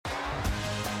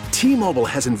T-Mobile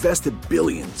has invested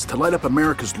billions to light up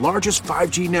America's largest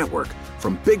 5G network,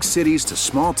 from big cities to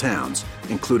small towns,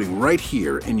 including right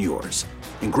here in yours.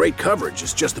 And great coverage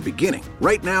is just the beginning.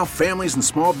 Right now, families and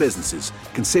small businesses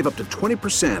can save up to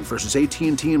 20% versus AT&T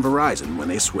and Verizon when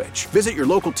they switch. Visit your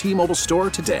local T-Mobile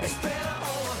store today.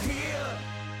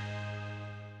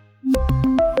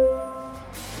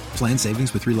 Plan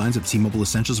savings with 3 lines of T-Mobile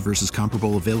Essentials versus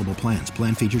comparable available plans.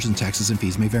 Plan features and taxes and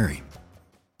fees may vary.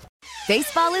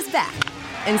 Baseball is back,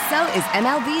 and so is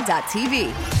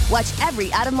MLB.tv. Watch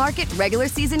every out-of-market regular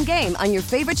season game on your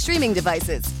favorite streaming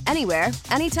devices, anywhere,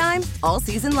 anytime, all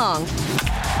season long.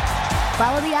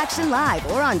 Follow the action live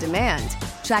or on demand.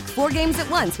 Track 4 games at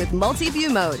once with multi-view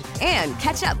mode and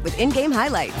catch up with in-game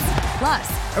highlights.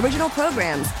 Plus, original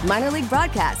programs, minor league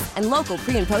broadcasts, and local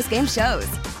pre- and post-game shows.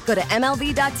 Go to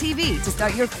MLB.tv to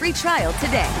start your free trial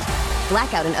today.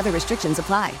 Blackout and other restrictions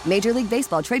apply. Major League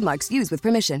Baseball trademarks used with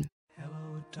permission.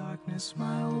 Hello, darkness,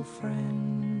 my old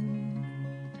friend.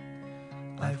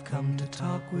 I've come to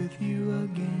talk with you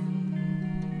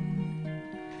again.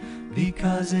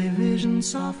 Because a vision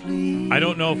softly... I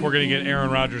don't know if we're going to get Aaron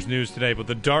Rodgers news today, but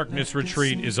the darkness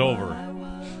retreat is over.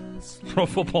 Pro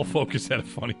Football Focus had a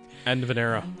funny... End of an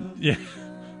era. Yeah.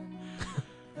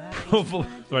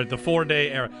 Right, the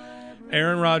 4-day era.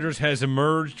 Aaron Rodgers has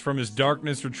emerged from his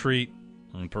darkness retreat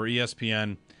per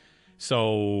ESPN.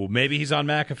 So maybe he's on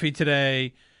McAfee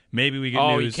today. Maybe we get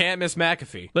news. Oh, you can't miss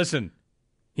McAfee. Listen.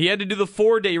 He had to do the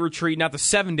 4-day retreat, not the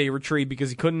 7-day retreat, because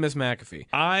he couldn't miss McAfee.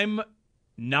 I'm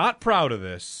not proud of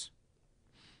this,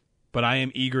 but I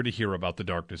am eager to hear about the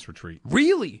darkness retreat.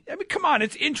 Really? I mean, come on,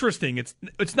 it's interesting.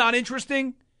 It's not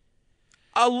interesting?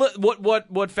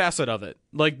 What facet of it?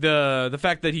 Like the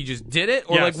fact that he just did it,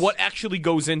 or Yes. like what actually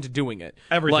goes into doing it?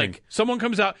 Everything. Like, Someone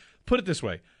comes out, put it this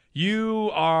way. You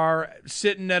are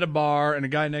sitting at a bar, and a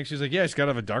guy next to you is like, yeah, he's got to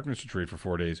have a darkness retreat for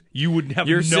 4 days. You would have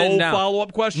no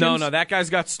follow-up questions? No, that guy's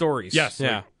got stories. Yes.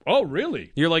 Yeah. Like, oh,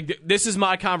 really? You're like, this is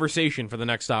my conversation for the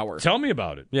next hour. Tell me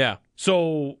about it. Yeah.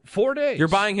 So, 4 days. You're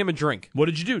buying him a drink. What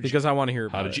did you do? Because I want to hear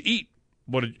about it. How did you eat?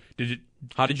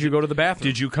 How did you go to the bathroom?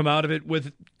 Did you come out of it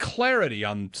with clarity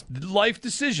on life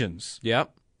decisions?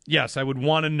 Yep. Yes, I would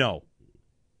want to know.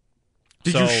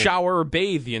 Did you shower or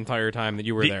bathe the entire time that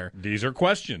you were there? These are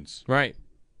questions. Right.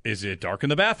 Is it dark in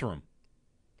the bathroom?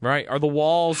 Right. Are the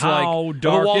walls How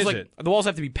dark is it? The walls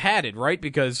have to be padded, right?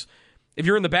 Because if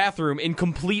you're in the bathroom in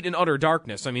complete and utter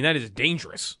darkness, I mean, that is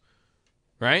dangerous.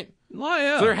 Right? Oh,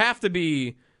 yeah. So there have to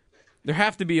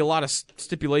be a lot of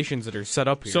stipulations that are set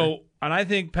up here. So, and I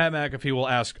think Pat McAfee will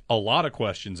ask a lot of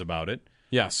questions about it.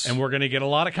 Yes. And we're going to get a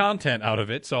lot of content out of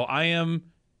it. So I'm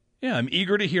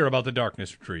eager to hear about the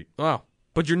darkness retreat. Wow.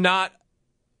 But you're not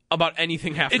about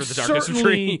anything after the darkness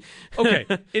retreat. Okay.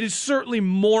 It is certainly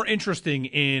more interesting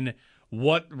in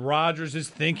what Rodgers is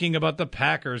thinking about the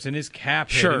Packers and his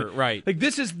cap hit. Sure, right. Like,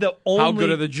 this is the only... How good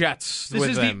are the Jets This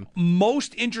with is them? the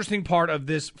most interesting part of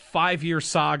this 5-year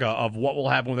saga of what will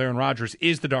happen with Aaron Rodgers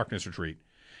is the darkness retreat.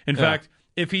 In fact,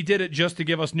 if he did it just to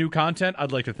give us new content,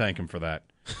 I'd like to thank him for that.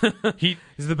 This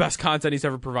is the best content he's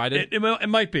ever provided. It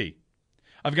might be.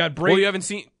 I've got Brady. Well, you haven't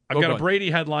seen... I've got a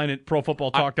Brady headline at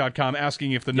ProFootballTalk.com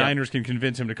asking if the Niners can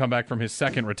convince him to come back from his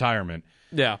second retirement.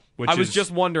 Yeah. I was just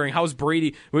wondering, how's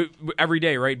Brady... Every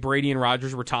day, right? Brady and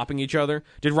Rodgers were topping each other.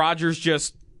 Did Rodgers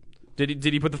just... Did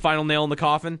he put the final nail in the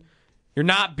coffin? You're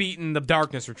not beating the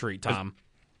darkness retreat, Tom.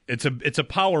 It's a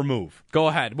power move. Go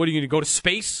ahead. What are you going to go to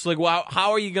space? Like, well,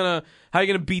 how are you gonna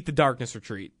beat the darkness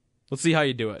retreat? Let's see how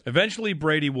you do it. Eventually,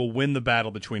 Brady will win the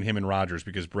battle between him and Rodgers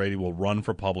because Brady will run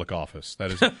for public office.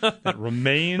 That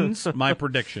remains my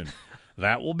prediction.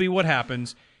 That will be what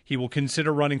happens. He will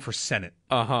consider running for Senate.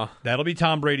 That'll be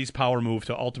Tom Brady's power move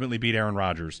to ultimately beat Aaron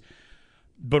Rodgers.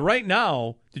 But right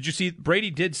now, did you see Brady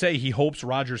did say he hopes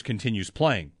Rodgers continues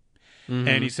playing. Mm-hmm.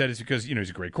 And he said it's because, he's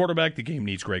a great quarterback. The game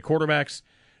needs great quarterbacks.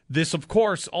 This, of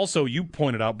course, also, you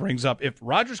pointed out, brings up, if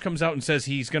Rodgers comes out and says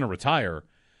he's going to retire,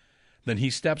 then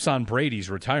he steps on Brady's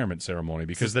retirement ceremony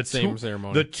because the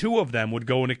two of them would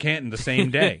go into Canton the same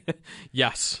day.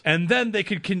 Yes. And then they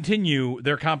could continue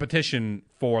their competition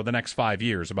for the next 5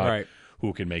 years about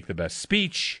who can make the best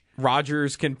speech.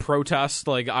 Rodgers can protest,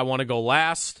 like, I want to go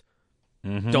last.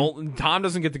 Mm-hmm. Tom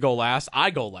doesn't get to go last.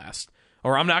 I go last.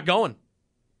 Or I'm not going.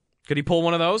 Could he pull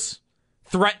one of those?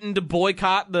 Threaten to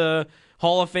boycott the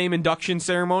Hall of Fame induction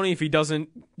ceremony if he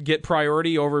doesn't get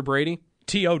priority over Brady?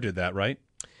 T.O. did that, right?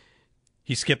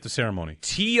 He skipped the ceremony.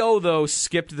 T.O., though,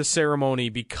 skipped the ceremony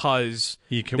because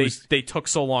they took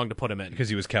so long to put him in. Because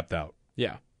he was kept out.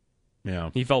 Yeah. Yeah.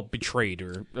 He felt betrayed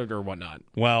or whatnot.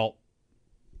 Well,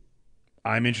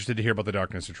 I'm interested to hear about the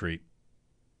darkness retreat.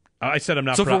 I said I'm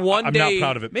not. So for one I'm day, not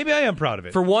proud of it. Maybe I am proud of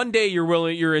it. For one day,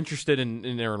 you're interested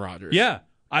in Aaron Rodgers. Yeah,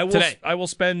 I will. Today. I will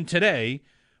spend today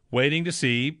waiting to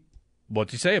see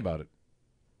what you say about it.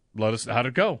 Let us. How'd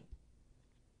it go?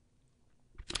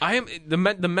 I am the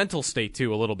mental state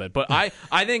too a little bit, but I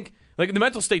think like the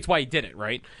mental state's why he did it,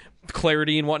 right?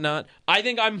 Clarity and whatnot. I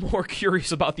think I'm more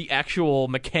curious about the actual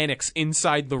mechanics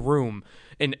inside the room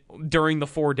and during the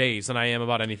 4 days than I am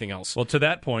about anything else. Well, to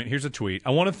that point, here's a tweet.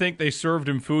 I want to think they served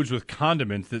him foods with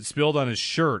condiments that spilled on his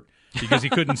shirt because he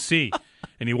couldn't see,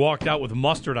 and he walked out with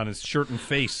mustard on his shirt and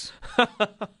face.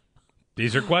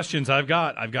 These are questions I've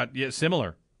got.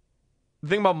 Similar. The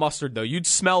thing about mustard, though, you'd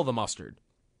smell the mustard.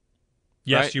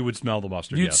 Yes, right? You would smell the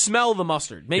mustard. You'd yes. smell the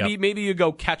mustard. Maybe Yep. maybe you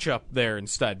go ketchup there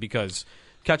instead because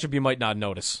ketchup you might not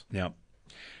notice. Yeah.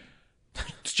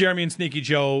 It's Jeremy and Sneaky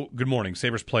Joe. Good morning.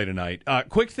 Sabres play tonight.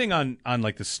 Quick thing on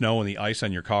like the snow and the ice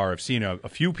on your car. I've seen a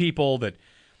few people that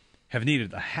have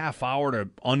needed a half hour to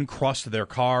uncrust their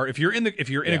car. If you're in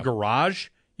a garage,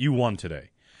 you won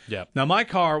today. Yeah. Now my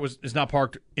car is not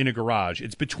parked in a garage.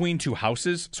 It's between two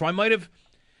houses, so I might have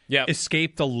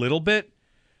escaped a little bit.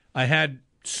 I had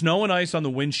snow and ice on the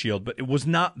windshield, but it was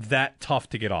not that tough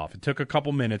to get off. It took a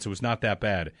couple minutes. It was not that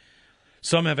bad.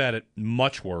 Some have had it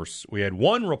much worse. We had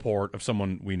one report of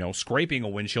someone we know scraping a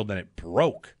windshield and it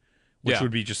broke, which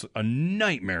would be just a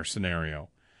nightmare scenario.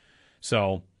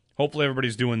 So hopefully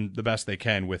everybody's doing the best they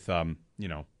can with the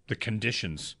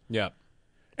conditions. Yeah.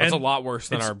 That's And a lot worse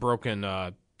than our broken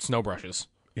snow brushes.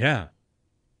 Yeah.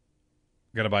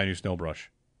 Got to buy a new snow brush.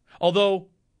 Although,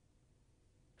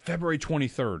 February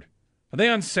 23rd. Are they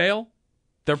on sale?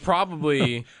 They're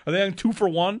probably... Are they on 2 for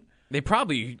 1? They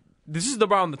probably... This is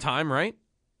around the time, right?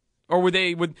 Or would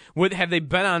have they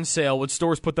been on sale? Would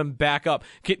stores put them back up?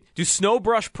 Do snow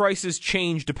brush prices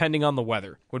change depending on the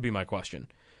weather? Would be my question.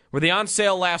 Were they on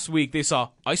sale last week? They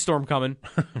saw ice storm coming.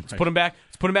 Let's put them back.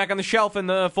 Let's put them back on the shelf in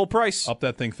the full price. Up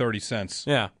that thing 30 cents.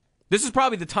 Yeah. This is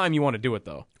probably the time you want to do it,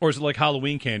 though. Or is it like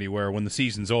Halloween candy where when the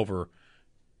season's over,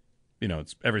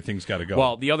 everything's got to go?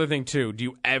 Well, the other thing, too, do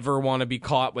you ever want to be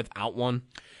caught without one?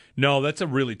 No, that's a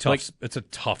really tough. It's a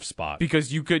tough spot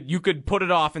because you could put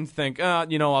it off and think,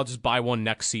 I'll just buy one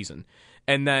next season,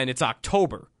 and then it's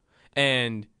October,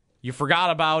 and you forgot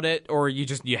about it, or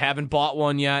you haven't bought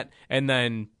one yet, and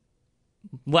then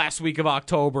last week of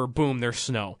October, boom, there's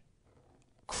snow.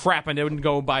 Crap! I didn't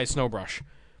go buy a snow brush.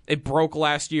 It broke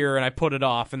last year, and I put it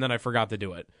off, and then I forgot to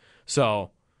do it.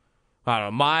 So I don't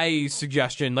know. My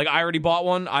suggestion, like I already bought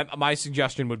one. My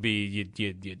suggestion would be you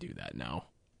do that now.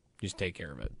 Just take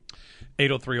care of it.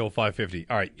 803-0550.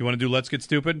 All right, you want to do Let's Get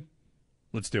Stupid?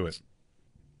 Let's do it.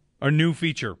 Our new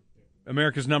feature,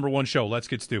 America's #1 show, Let's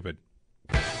Get Stupid.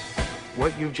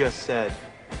 What you just said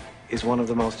is one of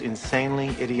the most insanely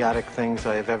idiotic things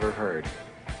I have ever heard.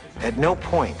 At no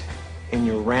point in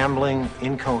your rambling,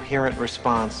 incoherent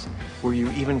response were you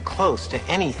even close to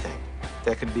anything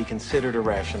that could be considered a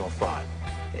rational thought.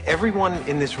 Everyone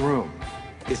in this room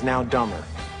is now dumber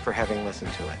for having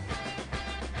listened to it.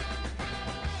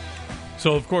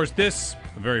 So, of course, this,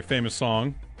 a very famous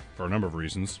song for a number of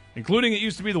reasons, including it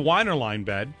used to be the Weiner Line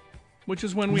bed, which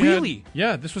is when we Really?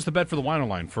 Yeah, this was the bed for the Weiner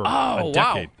Line for a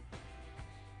decade.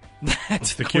 Wow.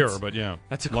 That's The Cure, but yeah.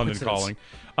 That's a London coincidence.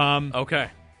 Calling. Okay.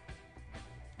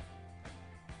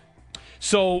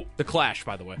 So, The Clash,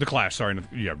 by the way. The Clash, sorry.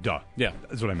 Yeah, duh. Yeah.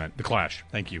 That's what I meant. The Clash.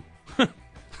 Thank you.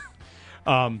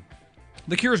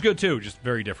 The Cure is good, too, just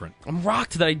very different. I'm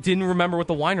rocked that I didn't remember what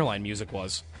the Weiner Line music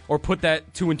was, or put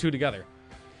that 2 and 2 together.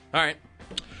 All right.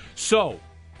 So,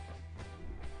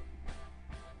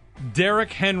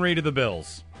 Derrick Henry to the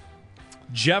Bills.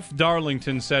 Jeff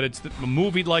Darlington said it's a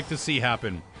move he'd like to see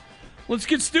happen. Let's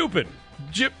get stupid.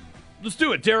 Let's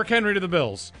do it. Derrick Henry to the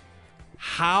Bills.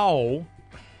 How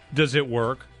does it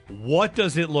work? What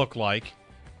does it look like?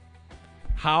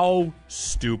 How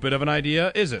stupid of an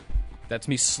idea is it? That's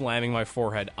me slamming my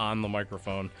forehead on the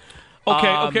microphone.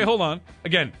 Okay, hold on.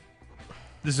 Again,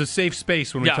 this is a safe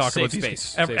space when we talk safe about these.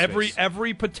 space.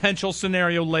 Every potential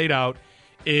scenario laid out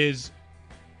is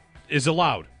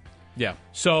allowed. Yeah.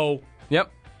 So, Yep.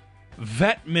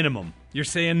 vet minimum. You're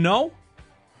saying no?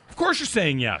 Of course you're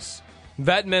saying yes.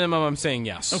 Vet minimum, I'm saying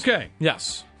yes. Okay.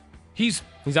 Yes. He's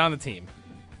on the team.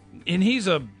 And he's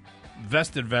a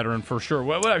vested veteran for sure.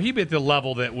 Whatever. He'd be at the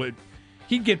level that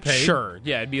he'd get paid. Sure.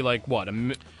 Yeah, it'd be like, what,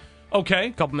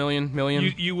 Okay. couple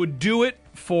million? You would do it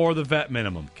for the vet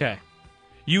minimum. Okay.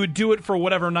 You would do it for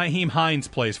whatever Nyheim Hines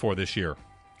plays for this year.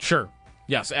 Sure.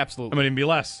 Yes, I absolutely. mean, it'd be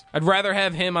less. I'd rather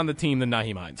have him on the team than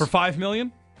Nyheim Hines. For $5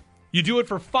 million? You do it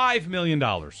for $5 million.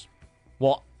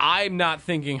 Well, I'm not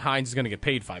thinking Hines is going to get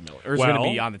paid $5 million, or is going to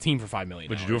be on the team for $5 million.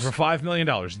 Would you do it for $5 million?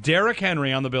 Derrick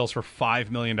Henry on the Bills for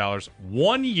 $5 million.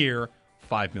 1 year,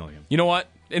 $5 million. You know what?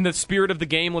 In the spirit of the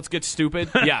game, let's get stupid.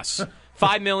 Yes.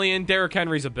 $5 million, Derrick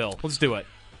Henry's a Bill. Let's do it.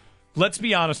 Let's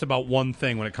be honest about one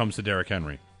thing when it comes to Derrick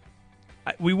Henry.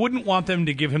 We wouldn't want them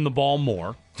to give him the ball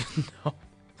more. No.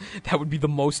 That would be the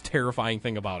most terrifying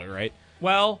thing about it, right?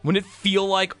 Well, wouldn't it feel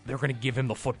like they're going to give him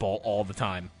the football all the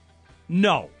time?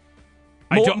 No.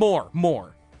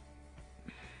 More.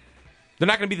 They're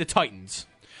not going to be the Titans.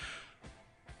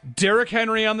 Derrick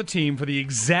Henry on the team for the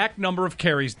exact number of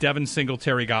carries Devin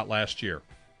Singletary got last year.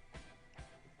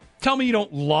 Tell me you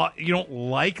don't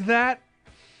like that?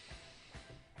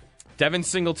 Devin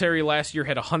Singletary last year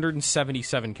had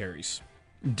 177 carries.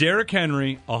 Derrick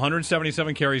Henry,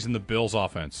 177 carries in the Bills'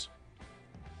 offense.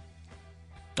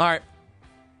 All right.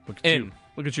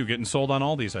 Look at you getting sold on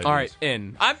all these ideas. All right,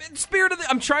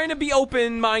 I'm trying to be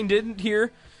open-minded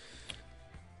here.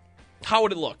 How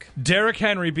would it look? Derrick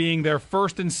Henry being their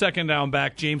first and second down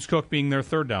back, James Cook being their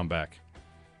third down back.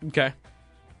 Okay.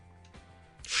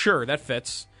 Sure, that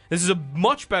fits. This is a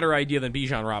much better idea than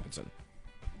Bijan Robinson.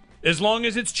 As long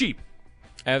as it's cheap.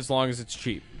 As long as it's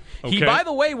cheap. Okay. He, by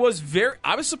the way,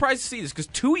 I was surprised to see this because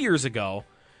 2 years ago,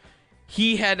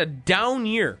 he had a down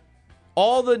year.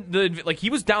 All the he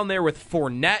was down there with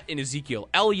Fournette and Ezekiel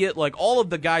Elliott, like all of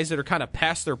the guys that are kind of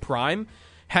past their prime.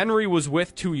 Henry was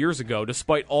with 2 years ago,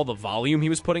 despite all the volume he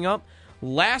was putting up.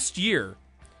 Last year,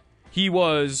 he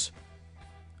was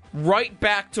right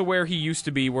back to where he used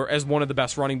to be, as one of the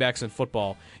best running backs in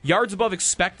football. Yards above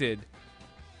expected,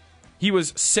 he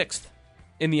was 6th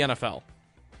in the NFL.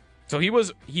 So he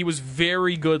was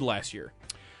very good last year.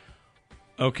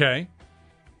 Okay.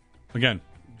 Again,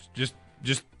 just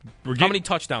how many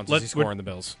touchdowns does he score on the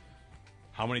Bills?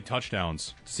 How many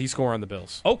touchdowns does he score on the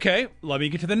Bills? Okay, let me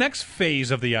get to the next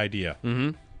phase of the idea.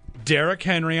 Mm-hmm. Derrick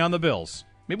Henry on the Bills.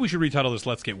 Maybe we should retitle this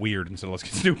Let's Get Weird instead of Let's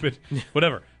Get Stupid.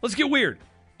 Whatever. Let's get weird.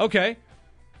 Okay.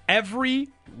 Every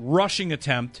rushing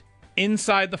attempt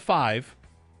inside the 5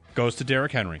 goes to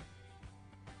Derrick Henry.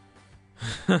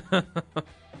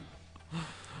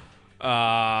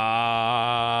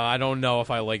 I don't know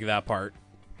if I like that part.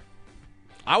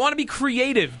 I want to be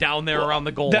creative down there around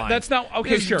the goal line. That's not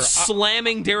okay. Just sure,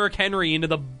 slamming Derrick Henry into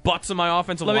the butts of my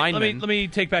offensive linemen. Let me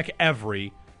take back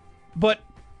every. But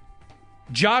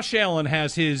Josh Allen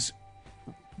has his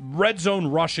red zone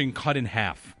rushing cut in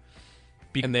half,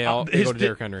 and they go to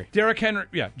Derrick Henry. Derrick Henry,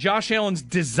 yeah. Josh Allen's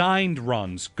designed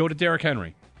runs go to Derrick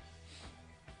Henry.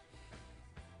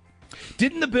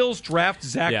 Didn't the Bills draft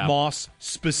Zach Moss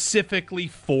specifically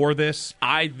for this?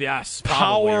 Yes,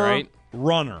 probably, power right?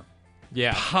 runner.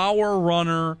 Yeah. Power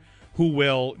runner who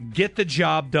will get the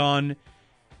job done.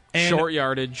 And, short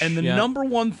yardage. And the number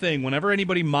one thing, whenever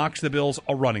anybody mocks the Bills,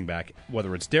 a running back,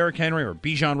 whether it's Derrick Henry or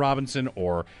Bijan Robinson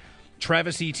or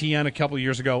Travis Etienne a couple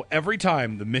years ago, every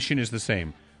time the mission is the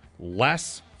same.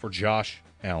 Less for Josh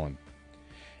Allen.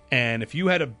 And if you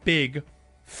had a big,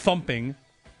 thumping,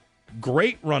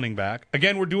 great running back,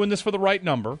 again, we're doing this for the right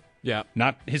number. Yeah.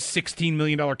 Not his $16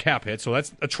 million cap hit, so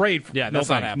that's a trade. Yeah, that's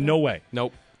not happening. No way.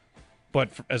 Nope. But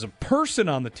as a person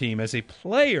on the team, as a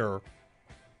player,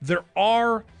 there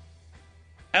are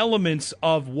elements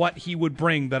of what he would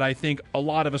bring that I think a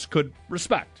lot of us could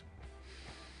respect.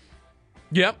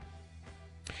 Yep.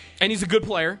 And he's a good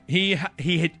player. He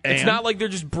hit. It's not like they're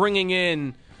just bringing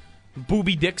in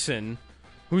Boobie Dixon,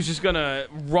 who's just gonna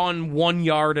run 1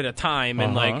 yard at a time,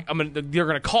 and they're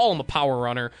gonna call him a power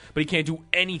runner, but he can't do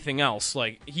anything else.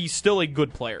 Like, he's still a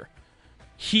good player.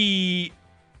 A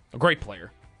great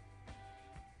player.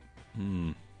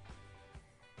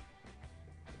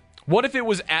 What if it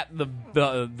was at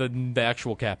the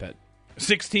actual cap hit?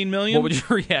 $16 million? What would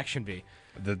your reaction be?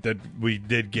 That we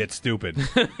did get stupid.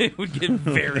 It would get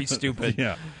very stupid.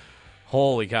 Yeah.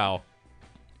 Holy cow. I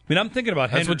mean, I'm thinking about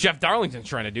That's what Jeff Darlington's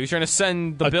trying to do. He's trying to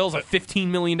send the Bills a $15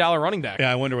 million running back. Yeah,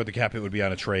 I wonder what the cap hit would be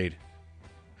on a trade.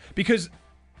 Because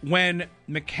when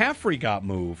McCaffrey got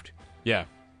moved,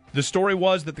 the story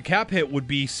was that the cap hit would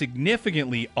be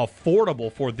significantly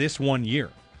affordable for this 1 year.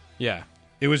 Yeah.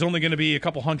 It was only going to be a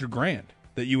couple $100,000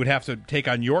 that you would have to take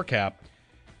on your cap.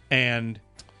 And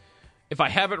if I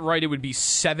have it right, it would be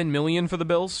 $7 million for the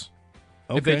Bills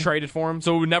if they traded for him.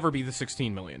 So it would never be the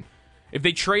 $16 million. If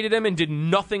they traded him and did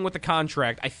nothing with the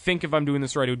contract, I think if I'm doing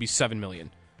this right, it would be $7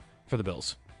 million for the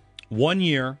Bills. 1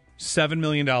 year, $7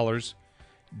 million,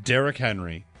 Derrick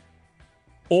Henry,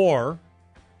 or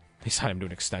they signed him to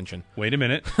an extension. Wait a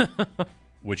minute.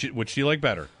 Which do you like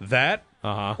better? That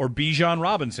or Bijan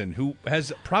Robinson, who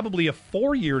has probably a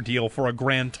 4-year deal for a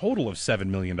grand total of $7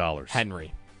 million?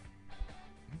 Henry.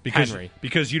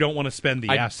 because you don't want to spend the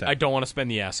asset. I don't want to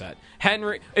spend the asset.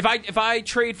 Henry, if I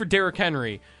trade for Derrick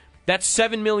Henry, that's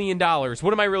 $7 million. What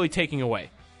am I really taking away?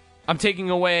 I'm taking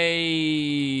away...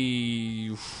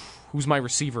 Who's my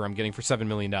receiver I'm getting for $7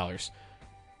 million?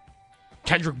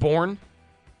 Kendrick Bourne?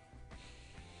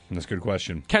 That's a good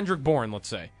question. Kendrick Bourne, let's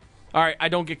say. All right, I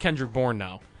don't get Kendrick Bourne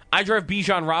now. I draft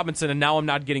Bijan Robinson, and now I'm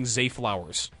not getting Zay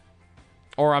Flowers.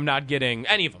 Or I'm not getting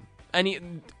any of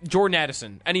them. Jordan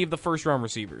Addison, any of the first-round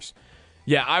receivers.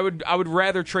 Yeah, I would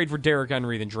rather trade for Derrick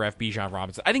Henry than draft Bijan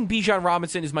Robinson. I think Bijan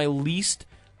Robinson is my least...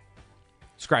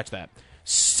 Scratch that.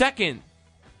 Second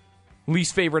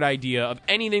least favorite idea of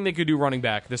anything they could do running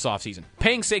back this offseason.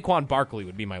 Paying Saquon Barkley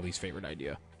would be my least favorite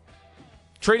idea.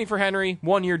 Trading for Henry,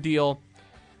 1-year deal.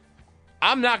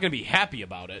 I'm not going to be happy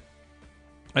about it.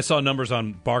 I saw numbers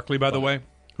on Barkley, by the way,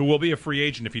 who will be a free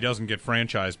agent if he doesn't get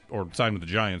franchised or signed with the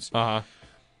Giants. Uh-huh.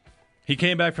 He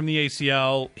came back from the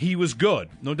ACL. He was good.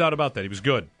 No doubt about that. He was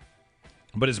good.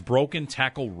 But his broken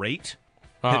tackle rate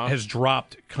has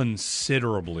dropped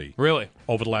considerably. Really?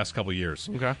 Over the last couple of years.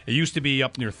 Okay. It used to be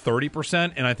up near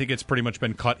 30%, and I think it's pretty much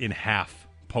been cut in half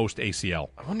post-ACL.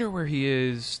 I wonder where he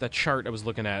is. That chart I was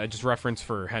looking at, I just referenced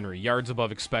for Henry. Yards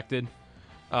above expected.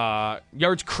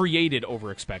 Yards created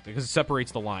over expected, because it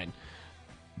separates the line.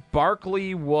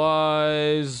 Barkley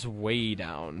was way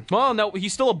down. Well, no,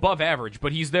 he's still above average,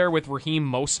 but he's there with Raheem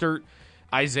Mostert,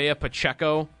 Isaiah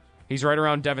Pacheco. He's right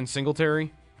around Devin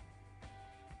Singletary.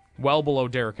 Well below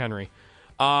Derrick Henry.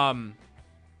 Henry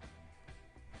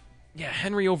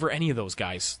over any of those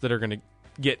guys that are going to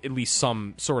get at least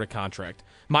some sort of contract.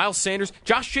 Miles Sanders,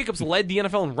 Josh Jacobs led the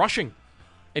NFL in rushing,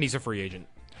 and he's a free agent.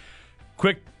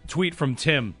 Quick tweet from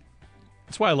Tim.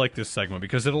 That's why I like this segment,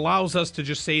 because it allows us to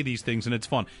just say these things, and it's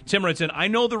fun. Tim writes in, I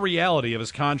know the reality of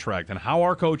his contract and how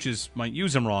our coaches might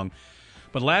use him wrong,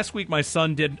 but last week my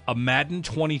son did a Madden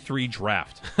 23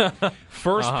 draft.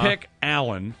 First pick,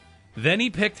 Allen. Then he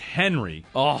picked Henry.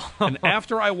 And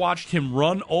after I watched him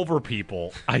run over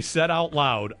people, I said out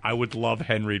loud, I would love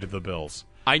Henry to the Bills.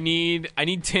 I need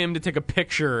Tim to take a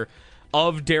picture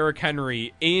of Derrick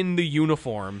Henry in the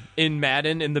uniform, in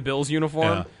Madden, in the Bills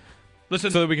uniform. Yeah. Listen,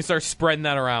 so that we can start spreading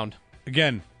that around.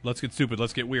 Again, let's get stupid.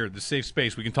 Let's get weird. The safe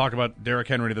space. We can talk about Derrick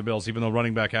Henry to the Bills, even though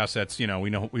running back assets, we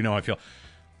know how I feel.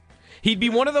 He'd be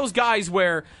one of those guys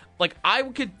where, like, I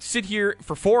could sit here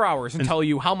for 4 hours and tell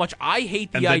you how much I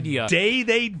hate the idea. The day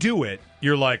they do it,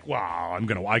 you're like, wow, I'm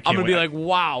gonna be like,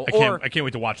 wow. I can't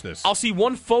wait to watch this. I'll see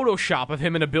one Photoshop of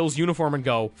him in a Bills uniform and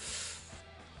go,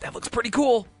 that looks pretty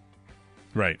cool.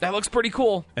 Right. That looks pretty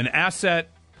cool. An asset,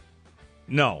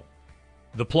 no.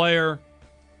 The player,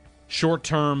 short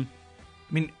term.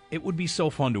 I mean, it would be so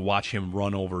fun to watch him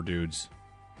run over dudes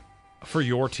for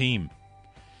your team.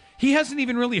 He hasn't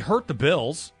even really hurt the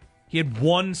Bills. He had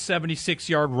one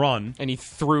 76-yard run. And he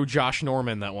threw Josh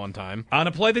Norman that one time. On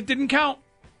a play that didn't count.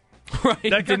 Right.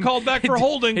 That got called back for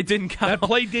holding. It didn't count. That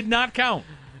play did not count.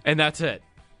 And that's it.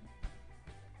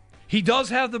 He does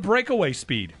have the breakaway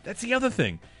speed. That's the other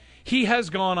thing. He has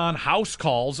gone on house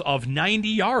calls of 90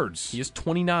 yards. He is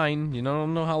 29. You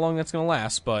don't know how long that's going to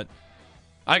last, but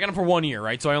I got him for 1 year,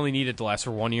 right? So I only need it to last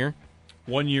for 1 year.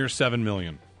 1 year, $7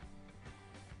 million.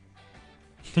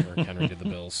 Derrick Henry did the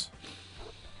Bills.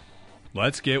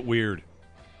 Let's get weird.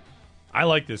 I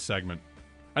like this segment.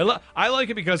 I like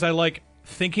it because I like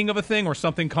thinking of a thing or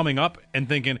something coming up and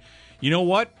thinking, you know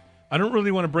what? I don't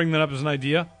really want to bring that up as an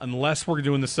idea unless we're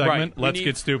doing the segment. Right. Let's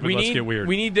get stupid. Let's get weird.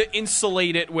 We need to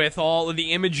insulate it with all of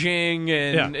the imaging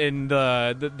and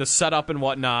the setup and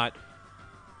whatnot.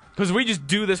 Because we just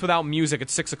do this without music at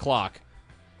 6 o'clock.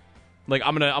 Like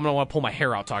I'm gonna want to pull my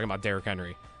hair out talking about Derrick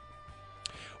Henry.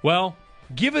 Well,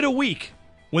 give it a week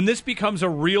when this becomes a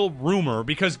real rumor,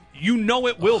 because you know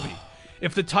it will be.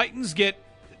 If the Titans get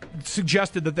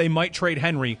suggested that they might trade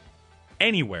Henry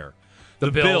anywhere,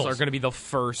 the Bills are going to be the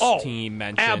first team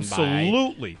mentioned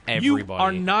absolutely. by everybody. You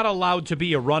are not allowed to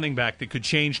be a running back that could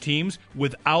change teams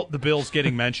without the Bills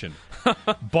getting mentioned.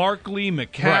 Barkley,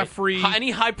 McCaffrey. Right.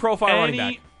 Any high-profile running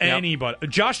back. Anybody.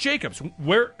 Josh Jacobs.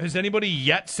 Where has anybody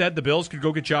yet said the Bills could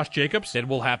go get Josh Jacobs? It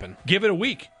will happen. Give it a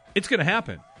week. It's going to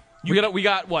happen. We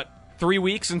got, what, 3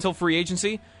 weeks until free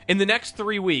agency? In the next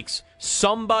 3 weeks,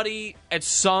 somebody at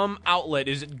some outlet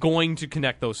is going to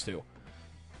connect those two.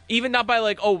 Even not by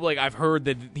I've heard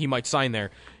that he might sign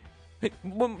there.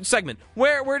 Segment.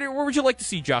 Where would you like to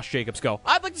see Josh Jacobs go?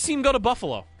 I'd like to see him go to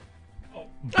Buffalo.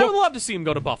 I would love to see him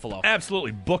go to Buffalo.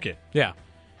 Absolutely. Book it. Yeah.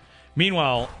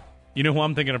 Meanwhile, you know who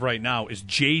I'm thinking of right now is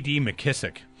J.D.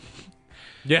 McKissick.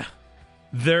 Yeah.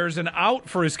 There's an out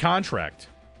for his contract.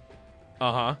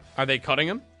 Uh-huh. Are they cutting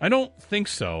him? I don't think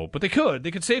so, but they could.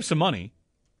 They could save some money.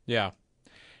 Yeah.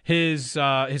 His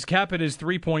cap hit is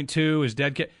 3.2. His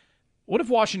dead cap. What if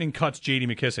Washington cuts J.D.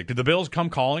 McKissick? Did the Bills come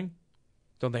calling?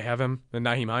 Don't they have him and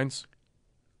Nyheim Hines?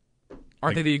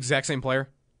 Aren't they the exact same player?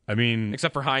 I mean,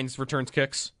 except for Hines returns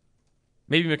kicks.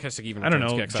 Maybe McKissick even I don't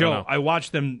returns know. kicks. Joe, I don't know. I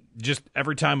watch them just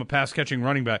every time a pass-catching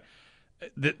running back.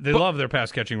 They love their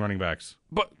pass-catching running backs.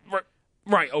 But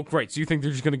right. Oh, great. So you think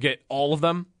they're just going to get all of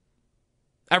them?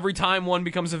 Every time one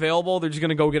becomes available, they're just going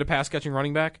to go get a pass-catching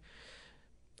running back?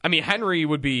 I mean, Henry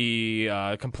would be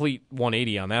a complete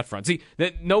 180 on that front. See,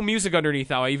 no music underneath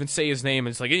how I even say his name.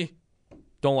 And it's like,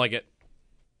 don't like it.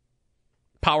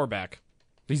 Power back.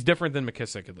 He's different than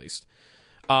McKissick, at least.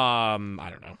 I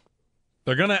don't know.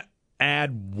 They're going to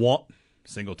add one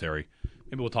Singletary.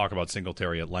 Maybe we'll talk about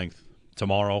Singletary at length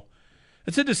tomorrow.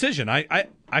 It's a decision. I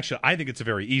think it's a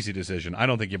very easy decision. I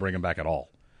don't think you bring him back at all.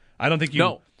 I don't think you...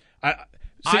 No.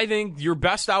 I think your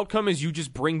best outcome is you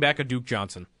just bring back a Duke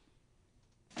Johnson.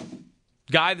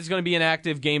 Guy that's going to be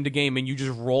inactive game to game, and you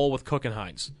just roll with Cook and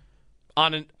Hines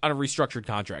on a restructured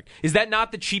contract. Is that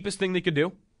not the cheapest thing they could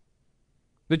do?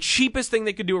 The cheapest thing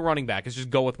they could do at running back is just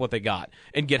go with what they got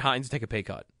and get Hines to take a pay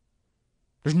cut.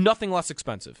 There's nothing less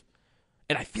expensive.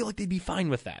 And I feel like they'd be fine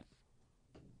with that.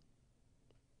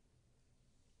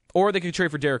 Or they could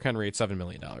trade for Derrick Henry at $7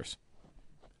 million.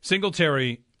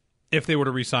 Singletary, if they were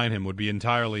to re-sign him, would be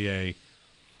entirely a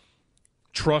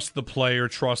trust the player,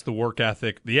 trust the work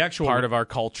ethic. The actual part of our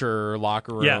culture,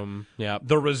 locker room. Yeah.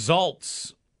 The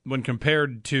results, when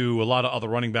compared to a lot of other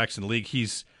running backs in the league,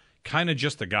 he's kind of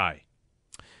just a guy.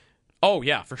 Oh,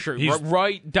 yeah, for sure. He's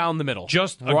right down the middle.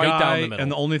 Just a right guy, down the middle.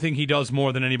 and the only thing he does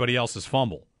more than anybody else is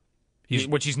fumble.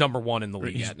 Which he's number one in the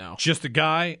league at now. Just a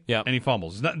guy, yep. And he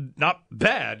fumbles. Not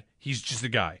bad, he's just a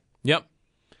guy. Yep.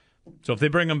 So if they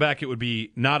bring him back, it would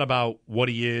be not about what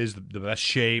he is, the best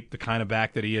shape, the kind of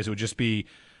back that he is. It would just be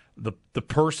the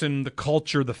person, the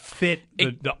culture, the fit,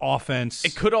 the offense.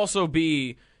 It could also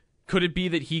be, could it be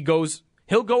that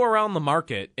he'll go around the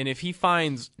market, and if he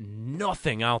finds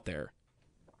nothing out there,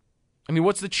 I mean,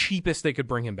 what's the cheapest they could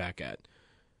bring him back at?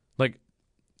 Like,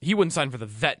 he wouldn't sign for the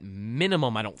vet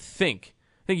minimum, I don't think.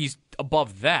 I think he's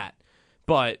above that.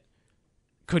 But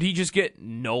could he just get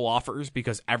no offers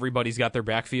because everybody's got their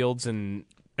backfields and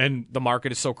the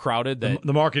market is so crowded that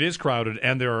the market is crowded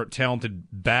and there are talented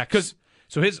backs?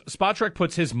 So his Spotrac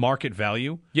puts his market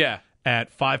value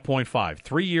at 5.5.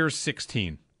 3 years,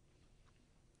 16.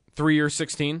 3 years,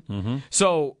 16? Mm-hmm.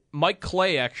 So Mike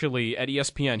Clay, actually, at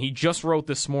ESPN, he just wrote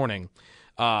this morning,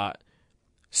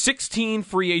 16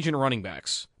 free agent running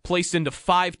backs placed into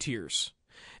 5 tiers.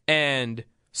 And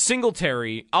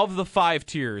Singletary, of the 5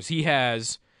 tiers, he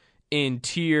has in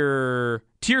tier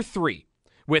 3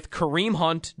 with Kareem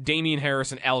Hunt, Damian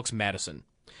Harris, and Alex Madison.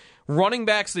 Running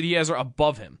backs that he has are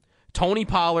above him: Tony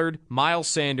Pollard, Miles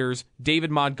Sanders,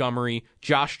 David Montgomery,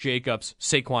 Josh Jacobs,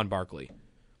 Saquon Barkley.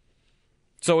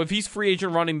 So if he's free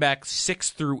agent running back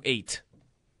 6 through 8,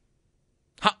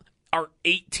 are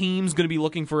 8 teams going to be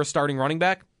looking for a starting running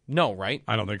back? No, right?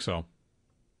 I don't think so.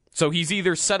 So he's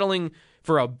either settling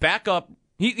for a backup.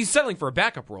 He's settling for a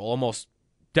backup role almost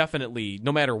definitely,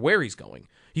 no matter where he's going.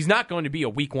 He's not going to be a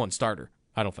week 1 starter,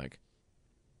 I don't think.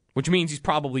 Which means he's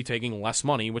probably taking less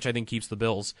money, which I think keeps the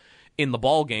Bills in the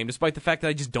ball game, despite the fact that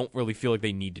I just don't really feel like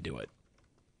they need to do it.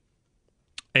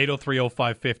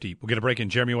 803-0550. We'll get a break in.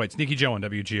 Jeremy White, Sneaky Joe on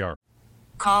WGR.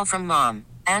 Call from mom.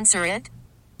 Answer it.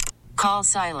 Call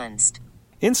silenced.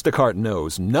 Instacart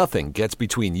knows nothing gets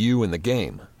between you and the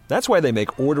game. That's why they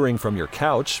make ordering from your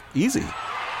couch easy.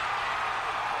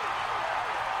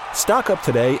 Stock up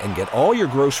today and get all your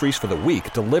groceries for the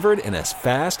week delivered in as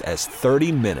fast as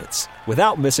 30 minutes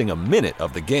without missing a minute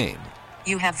of the game.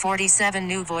 You have 47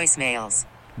 new voicemails.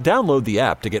 Download the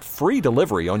app to get free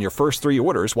delivery on your first 3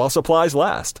 orders while supplies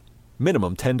last.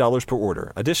 Minimum $10 per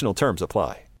order. Additional terms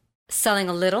apply. Selling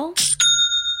a little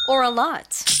or a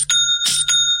lot?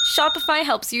 Shopify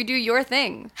helps you do your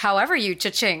thing, however you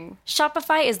cha-ching.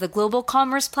 Shopify is the global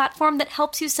commerce platform that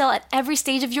helps you sell at every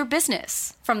stage of your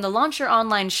business. From the launch your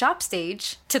online shop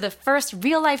stage, to the first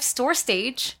real-life store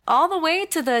stage, all the way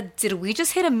to the did we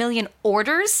just hit 1 million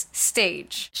orders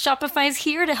stage. Shopify's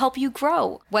here to help you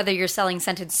grow. Whether you're selling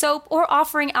scented soap or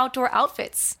offering outdoor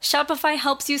outfits, Shopify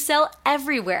helps you sell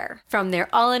everywhere. From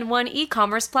their all-in-one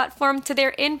e-commerce platform to their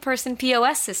in-person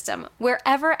POS system,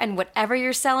 wherever and whatever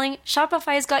you're selling,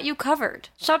 Shopify's got got you covered.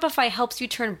 Shopify helps you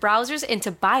turn browsers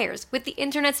into buyers with the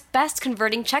internet's best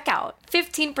converting checkout.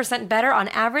 15% better on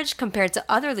average compared to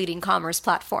other leading commerce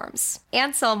platforms.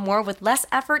 And sell more with less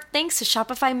effort thanks to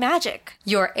Shopify Magic,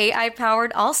 your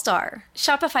AI-powered all-star.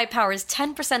 Shopify powers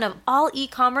 10% of all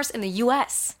e-commerce in the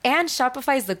U.S. And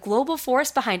Shopify is the global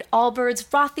force behind Allbirds,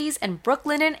 Rothy's, and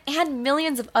Brooklinen, and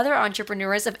millions of other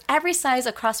entrepreneurs of every size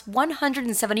across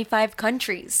 175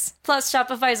 countries. Plus,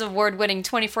 Shopify's award-winning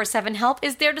 24/7 help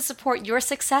is there to support your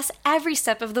success every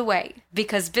step of the way.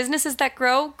 Because businesses that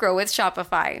grow with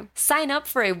Shopify. Sign up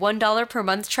for a $1 per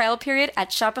month trial period at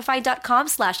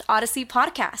shopify.com/Odyssey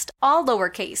Podcast, all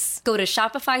lowercase. Go to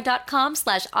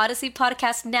shopify.com/Odyssey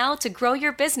Podcast now to grow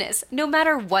your business, no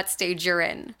matter what stage you're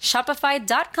in.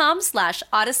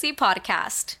 Shopify.com/Odyssey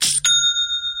Podcast.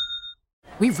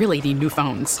 We really need new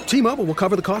phones. T-Mobile will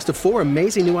cover the cost of 4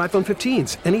 amazing new iPhone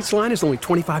 15s, and each line is only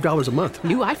 $25 a month.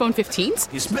 New iPhone 15s?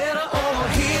 It's better over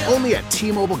here. Only at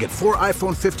T-Mobile, get 4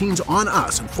 iPhone 15s on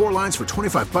us and 4 lines for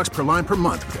 $25 per line per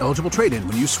month with eligible trade-in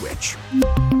when you switch.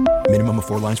 Minimum of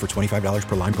 4 lines for $25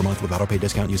 per line per month with autopay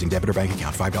discount using debit or bank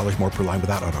account. $5 more per line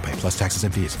without autopay, plus taxes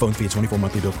and fees. Phone fee at 24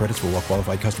 monthly bill credits for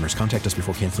well-qualified customers. Contact us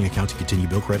before canceling account to continue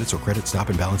bill credits or credit stop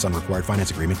and balance on required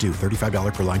finance agreement due.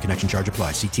 $35 per line connection charge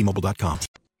applies. See T-Mobile.com.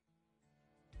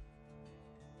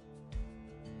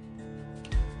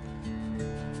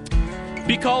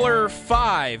 Be caller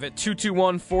 5 at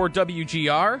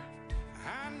 221-4WGR.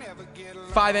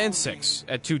 5 and 6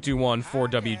 at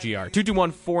 221-4WGR.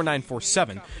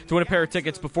 221-4947 to win a pair of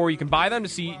tickets before you can buy them to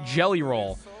see Jelly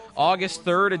Roll. August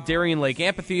 3rd at Darien Lake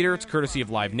Amphitheater. It's courtesy of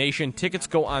Live Nation. Tickets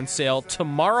go on sale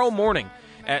tomorrow morning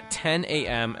at 10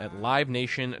 a.m. at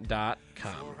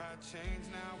livenation.com.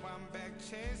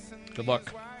 Good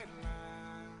luck.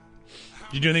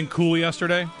 Did you do anything cool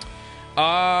yesterday?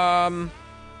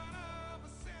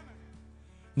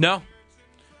 No.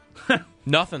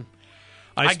 Nothing.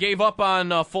 I gave up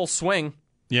on Full Swing.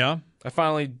 Yeah? I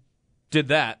finally did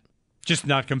that. Just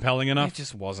not compelling enough? It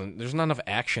just wasn't. There's not enough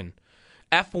action.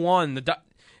 F1,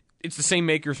 it's the same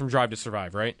makers from Drive to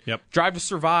Survive, right? Yep. Drive to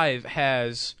Survive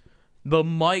has the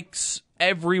mics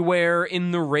everywhere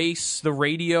in the race, the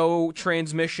radio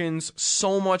transmissions,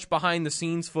 so much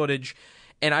behind-the-scenes footage,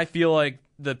 and I feel like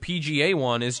the PGA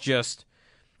one is just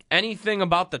anything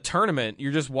about the tournament.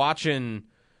 You're just watching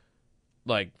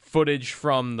like footage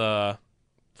from the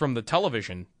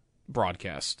television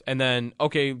broadcast, and then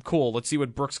okay, cool. Let's see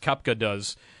what Brooks Koepka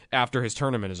does after his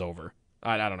tournament is over.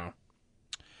 I don't know.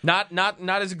 Not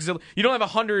as exhilarating. You don't have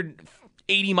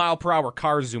 180 mile per hour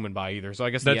cars zooming by either, so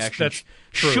I guess the action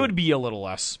should be a little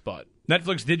less. But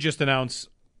Netflix did just announce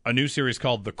a new series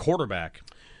called The Quarterback.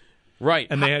 Right.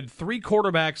 And they had 3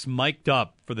 quarterbacks mic'd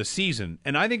up for the season,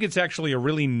 and I think it's actually a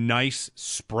really nice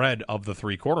spread of the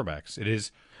 3 quarterbacks. It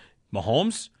is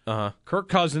Mahomes, Kirk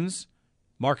Cousins,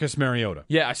 Marcus Mariota.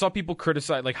 Yeah, I saw people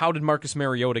criticize, like, how did Marcus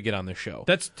Mariota get on this show?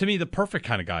 That's, to me, the perfect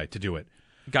kind of guy to do it.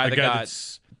 A guy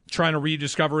that's trying to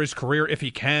rediscover his career if he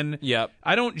can. Yep.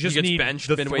 I don't just he gets need benched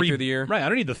the midway 3 through the year. Right, I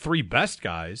don't need the 3 best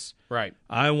guys. Right.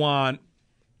 I want,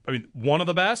 one of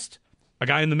the best, a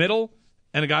guy in the middle,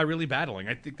 and a guy really battling.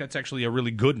 I think that's actually a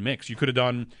really good mix. You could have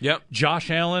done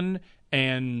Josh Allen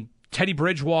and Teddy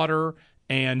Bridgewater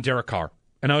and Derek Carr.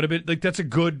 And I would have been like, that's a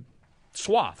good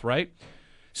swath, right?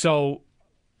 So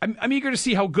I'm eager to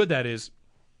see how good that is.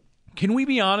 Can we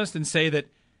be honest and say that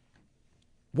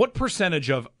what percentage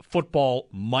of football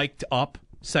mic'd up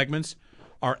segments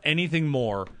are anything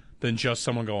more than just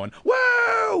someone going,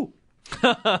 whoa!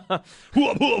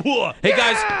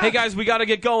 Hey guys, we got to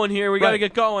get going here. We got to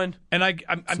get going. And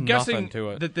I'm guessing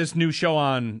that this new show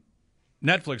on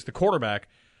Netflix, The Quarterback,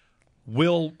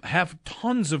 will have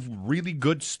tons of really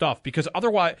good stuff, because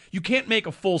otherwise you can't make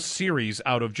a full series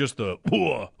out of just the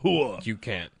You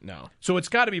can't, no. So it's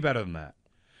got to be better than that.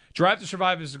 Drive to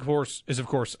Survive is of course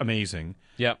amazing.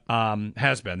 Yep.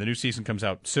 Has been. The new season comes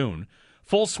out soon.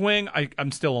 Full Swing,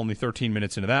 I'm still only 13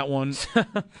 minutes into that one.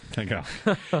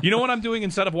 You know what I'm doing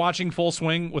instead of watching Full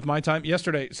Swing with my time?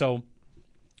 Yesterday, so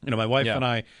my wife and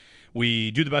I, we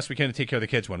do the best we can to take care of the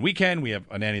kids when we can. We have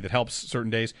a nanny that helps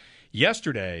certain days.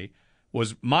 Yesterday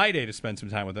was my day to spend some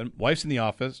time with them. Wife's in the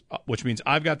office, which means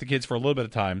I've got the kids for a little bit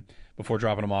of time before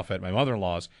dropping them off at my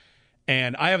mother-in-law's,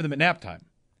 and I have them at nap time.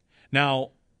 Now,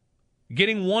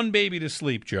 getting one baby to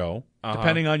sleep, Joe,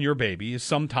 depending on your baby, is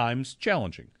sometimes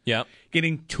challenging. Yeah.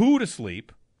 Getting 2 to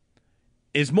sleep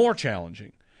is more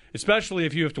challenging, especially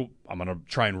if you have to, I'm going to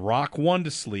try and rock 1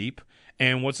 to sleep,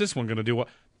 and what's this one going to do?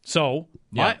 So,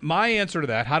 my answer to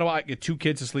that, how do I get 2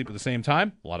 kids to sleep at the same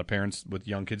time? A lot of parents with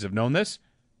young kids have known this.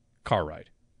 Car ride.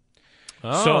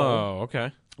 Oh,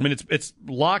 okay. I mean, it's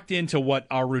locked into what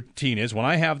our routine is. When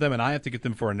I have them and I have to get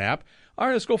them for a nap, all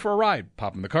right, let's go for a ride.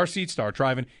 Pop in the car seat, start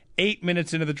driving. 8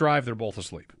 minutes into the drive, they're both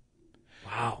asleep.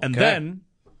 Wow. And then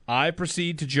I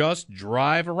proceed to just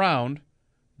drive around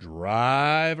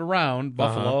Buffalo,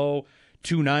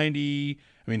 290.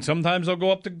 I mean, sometimes I'll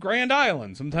go up to Grand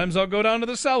Island. Sometimes I'll go down to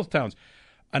the South Towns.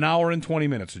 An hour and 20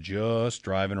 minutes of just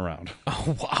driving around.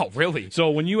 Oh, wow, really? So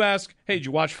when you ask, hey, did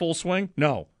you watch Full Swing?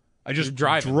 No. I just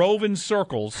drove in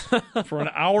circles for an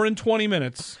hour and 20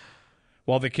 minutes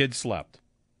while the kids slept.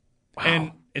 Wow.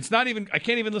 And it's not even, I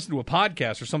can't even listen to a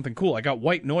podcast or something cool. I got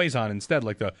white noise on instead,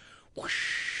 like the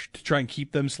whoosh, to try and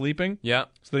keep them sleeping. Yeah.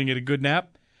 So they can get a good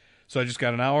nap. So I just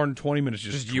got an hour and 20 minutes.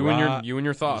 Just you and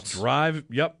your thoughts. Drive.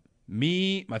 Yep.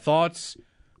 Me, my thoughts,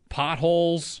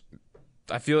 potholes.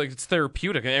 I feel like it's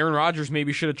therapeutic. Aaron Rodgers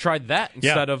maybe should have tried that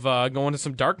instead of going to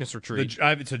some darkness retreat.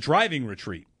 It's a driving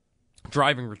retreat.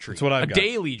 Driving retreat. That's what I've got. A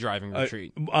daily driving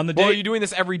retreat. On the day, are you doing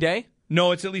this every day?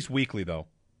 No, it's at least weekly though.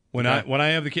 When I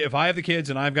have if I have the kids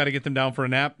and I've got to get them down for a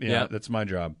nap, that's my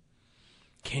job.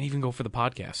 Can't even go for the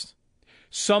podcast.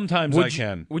 Sometimes I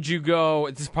can. Would you go?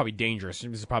 This is probably dangerous.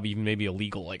 This is probably even maybe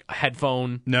illegal. Like a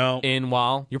headphone. No. In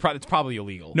while it's probably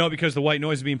illegal. No, because the white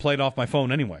noise is being played off my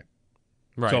phone anyway.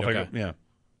 Right. So okay.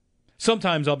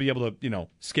 Sometimes I'll be able to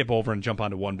skip over and jump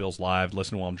onto One Bills Live,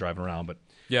 listen while I'm driving around. But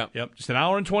yep, just an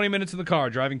hour and 20 minutes in the car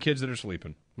driving kids that are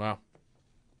sleeping. Wow.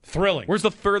 Thrilling. Where's the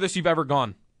furthest you've ever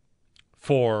gone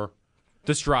for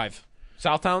this drive?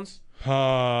 South Towns?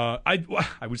 I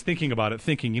was thinking about it,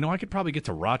 I could probably get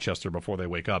to Rochester before they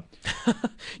wake up.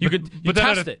 But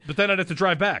test it. But then I'd have to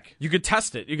drive back. You could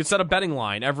test it. You could set a betting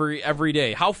line every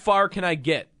day. How far can I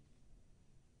get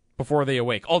before they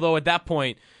awake? Although at that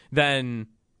point, then,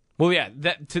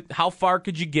 how far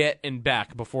could you get and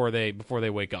back before they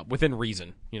wake up within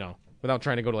reason? Without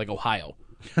trying to go to like Ohio.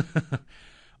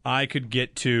 I could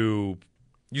get to.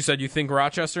 You said you think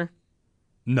Rochester?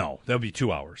 No, that'll be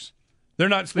 2 hours. They're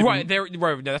not sleeping.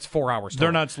 Right, that's 4 hours.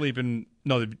 They're not sleeping.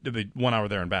 No, they'll be 1 hour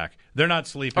there and back. They're not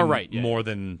sleeping more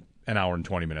than an hour and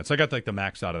 20 minutes. I got like the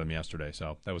max out of them yesterday,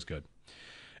 so that was good.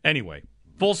 Anyway,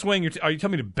 Full Swing. Are you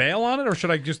telling me to bail on it, or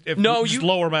should I just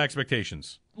lower my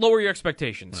expectations? Lower your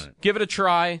expectations. Right. Give it a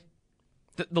try.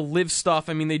 The live stuff,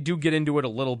 I mean, they do get into it a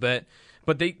little bit,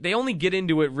 but they only get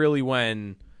into it really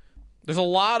when there's a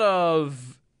lot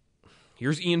of...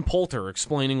 Here's Ian Poulter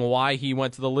explaining why he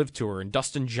went to the live tour, and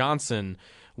Dustin Johnson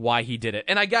why he did it.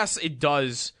 And I guess it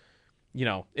does,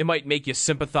 it might make you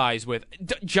sympathize with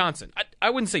Johnson. I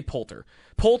wouldn't say Poulter.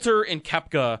 Poulter and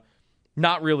Koepka,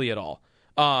 not really at all.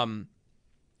 And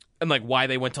like why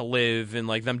they went to live and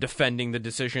like them defending the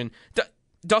decision.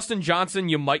 Dustin Johnson,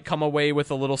 you might come away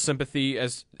with a little sympathy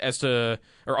as to,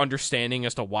 or understanding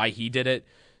as to why he did it,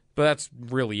 but that's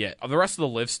really it. The rest of the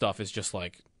live stuff is just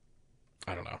like,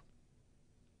 I don't know.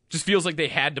 Just feels like they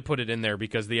had to put it in there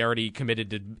because they already committed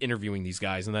to interviewing these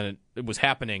guys, and then it was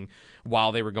happening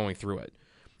while they were going through it.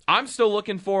 I'm still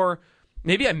looking for,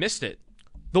 maybe I missed it.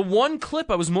 The one clip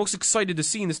I was most excited to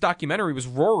see in this documentary was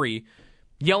Rory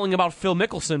yelling about Phil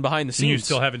Mickelson behind the scenes. You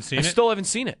still haven't seen it? I still haven't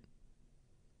seen it.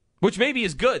 Which maybe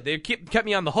is good. They kept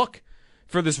me on the hook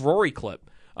for this Rory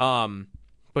clip.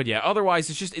 But yeah,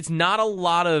 otherwise it's not a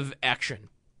lot of action,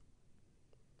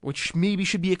 which maybe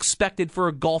should be expected for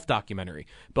a golf documentary.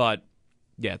 But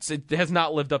yeah, it has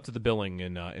not lived up to the billing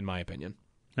in my opinion.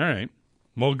 All right.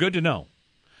 Well, good to know.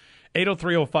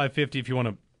 803-0550 if you want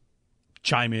to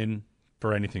chime in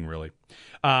for anything, really.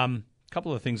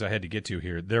 Couple of things I had to get to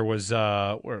here. There was,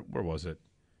 where was it?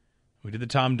 We did the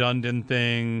Tom Dundon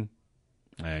thing.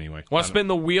 Anyway. Want to spin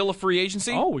the wheel of free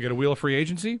agency? Oh, we got a wheel of free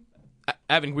agency?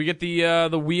 Evan, can we get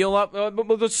the wheel up?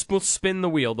 We'll spin the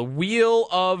wheel. The wheel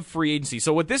of free agency.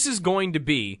 So what this is going to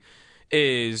be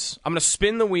is I'm going to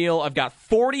spin the wheel. I've got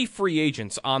 40 free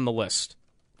agents on the list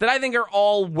that I think are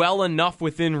all well enough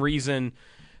within reason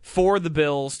for the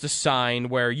Bills to sign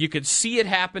where you could see it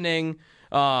happening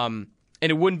and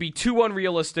it wouldn't be too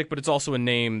unrealistic, but it's also a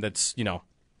name that's,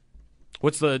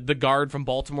 what's the guard from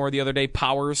Baltimore the other day?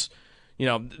 Powers.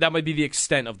 That might be the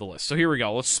extent of the list. So here we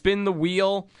go. Let's spin the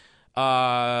wheel.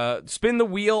 Spin the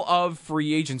wheel of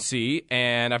free agency,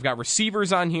 and I've got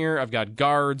receivers on here, I've got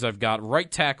guards, I've got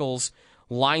right tackles,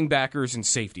 linebackers, and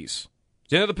safeties.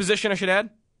 Do you know the position I should add?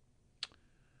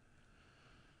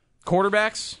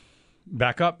 Quarterbacks?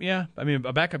 Backup, yeah. I mean,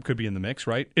 a backup could be in the mix,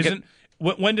 right?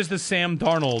 When does the Sam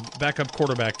Darnold backup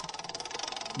quarterback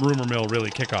rumor mill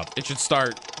really kick up? It should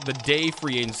start the day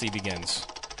free agency begins.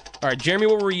 All right, Jeremy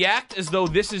will react as though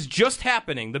this is just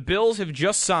happening. The Bills have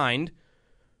just signed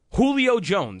Julio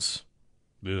Jones.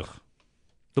 Ugh.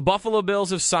 The Buffalo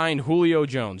Bills have signed Julio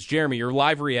Jones. Jeremy, your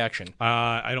live reaction.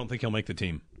 I don't think he'll make the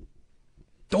team.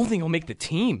 Don't think he'll make the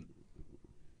team?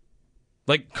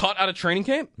 Like, cut out of training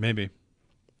camp? Maybe.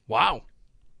 Wow.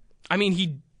 I mean,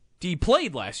 he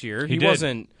played last year. He did.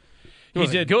 wasn't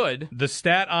good. The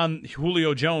stat on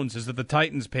Julio Jones is that the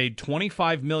Titans paid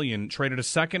 $25 million, traded a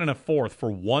second and a fourth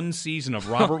for one season of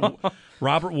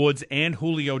Robert Woods and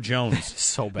Julio Jones.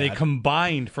 So bad. They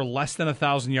combined for less than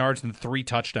 1,000 yards and 3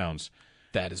 touchdowns.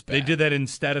 That is bad. They did that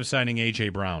instead of signing A.J.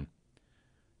 Brown.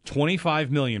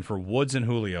 $25 million for Woods and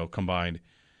Julio combined.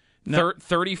 Now,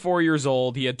 34 years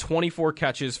old. He had 24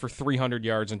 catches for 300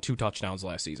 yards and 2 touchdowns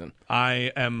last season.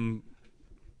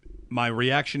 My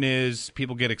reaction is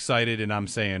people get excited, and I'm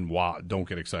saying, wow, don't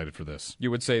get excited for this.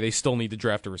 You would say they still need to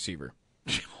draft a receiver.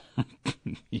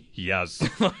 Yes.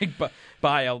 Like,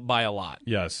 by a lot.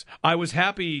 Yes. I was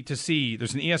happy to see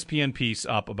there's an ESPN piece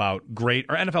up about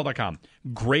NFL.com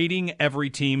grading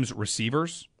every team's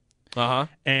receivers. Uh-huh.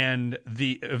 And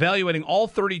evaluating all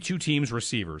 32 teams'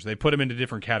 receivers. They put them into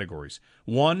different categories.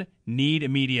 1, need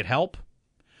immediate help.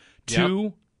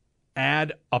 2,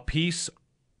 add a piece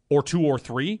or 2 or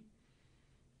 3.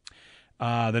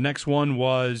 The next one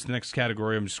was the next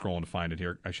category. I'm just scrolling to find it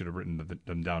here. I should have written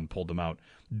them down and pulled them out.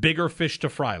 Bigger fish to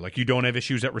fry. Like you don't have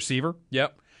issues at receiver.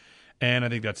 Yep. And I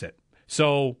think that's it.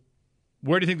 So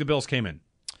where do you think the Bills came in?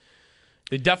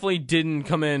 They definitely didn't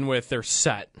come in with their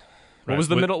set. What Right. was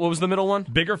the middle? What was the middle one?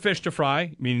 Bigger fish to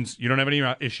fry means you don't have any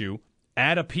issue.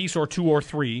 Add a piece or 2 or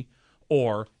 3,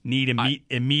 or need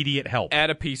immediate help.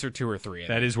 Add a piece or 2 or 3.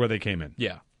 That is where they came in.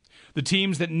 Yeah. The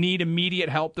teams that need immediate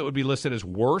help that would be listed as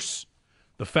worse,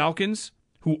 the Falcons,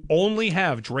 who only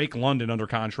have Drake London under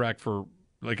contract for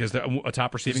as a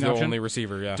top receiving He's the option. only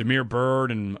receiver. Yeah. Demir Bird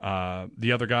and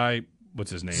the other guy, what's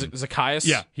his name? Zacchaeus.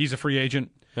 Yeah, he's a free agent.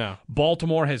 Yeah.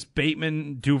 Baltimore has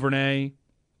Bateman, Duvernay.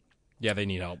 Yeah, they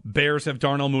need help. Bears have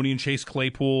Darnell Mooney and Chase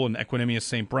Claypool and Equanimous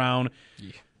St. Brown.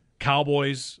 Yeah.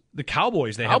 Cowboys, they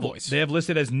have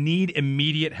listed as need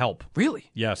immediate help. Really?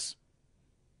 Yes.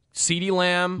 CeeDee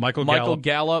Lamb, Michael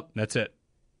Gallup. That's it.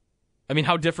 I mean,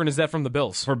 how different is that from the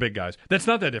Bills? For big guys. That's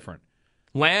not that different.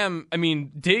 Lamb, I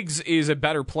mean, Diggs is a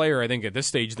better player, I think, at this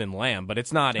stage than Lamb, but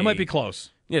it's not It might be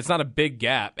close. Yeah, it's not a big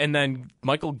gap. And then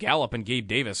Michael Gallup and Gabe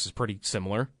Davis is pretty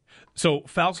similar. So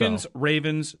Falcons,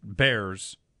 Ravens,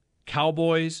 Bears,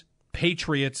 Cowboys,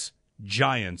 Patriots,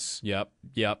 Giants, Yep.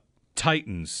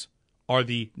 Titans are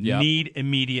the need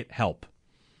immediate help.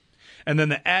 And then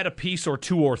the add a piece or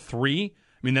 2 or 3,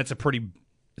 I mean, that's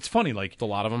it's funny. Like, it's a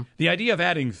lot of them. The idea of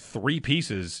adding 3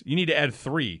 pieces, you need to add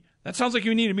 3. That sounds like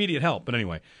you need immediate help. But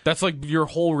anyway. That's like your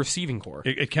whole receiving core.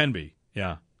 It can be,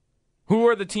 yeah. Who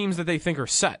are the teams that they think are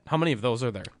set? How many of those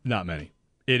are there? Not many.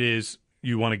 It is,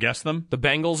 you want to guess them? The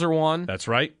Bengals are one. That's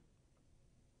right.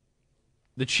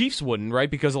 The Chiefs wouldn't, right?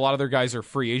 Because a lot of their guys are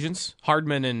free agents.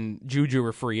 Hardman and Juju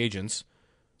are free agents.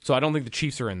 So I don't think the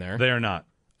Chiefs are in there. They are not.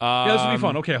 Yeah, this will be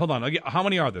fun. Okay, hold on. How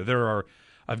many are there?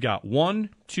 I've got 1,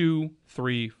 2,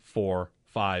 3, 4,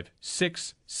 5,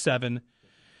 6, 7,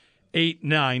 8,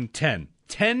 9, 10.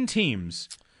 10 teams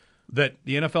that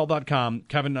the NFL.com,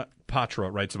 Kevin Patra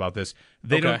writes about this.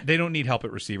 They don't need help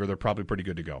at receiver. They're probably pretty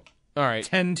good to go. All right.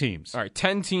 10 teams. All right,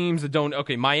 10 teams that don't...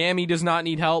 Okay, Miami does not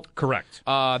need help. Correct.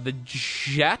 The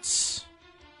Jets...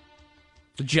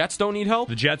 The Jets don't need help?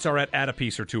 The Jets are at a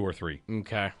piece or 2 or 3.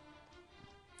 Okay.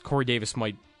 Corey Davis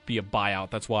might be a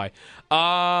buyout. That's why.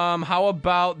 How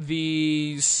about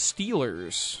the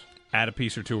Steelers? Add a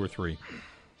piece or 2 or 3.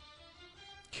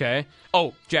 Okay.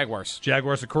 Oh, Jaguars.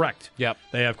 Jaguars are correct. Yep.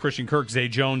 They have Christian Kirk, Zay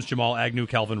Jones, Jamal Agnew,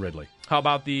 Calvin Ridley. How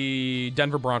about the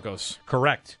Denver Broncos?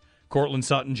 Correct. Cortland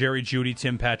Sutton, Jerry Jeudy,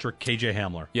 Tim Patrick, KJ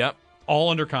Hamler. Yep. All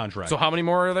under contract. So how many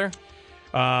more are there?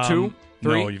 2?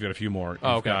 3? No, you've got a few more.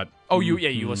 Oh, okay.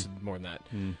 You listed more than that.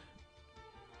 I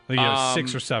think you have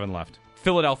 6 or 7 left.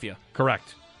 Philadelphia.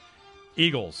 Correct.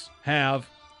 Eagles have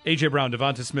A.J. Brown,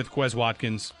 Devonta Smith, Quez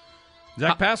Watkins,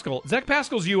 Zach Pascal. Zach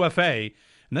Pascal's UFA, and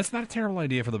that's not a terrible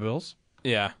idea for the Bills.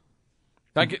 Yeah.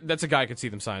 That's a guy I could see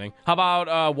them signing. How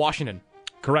about Washington?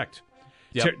 Correct.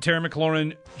 Yep. Terry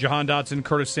McLaurin, Jahan Dotson,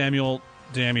 Curtis Samuel,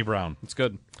 De'Ami Brown. That's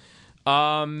good.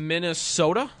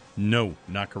 Minnesota? No,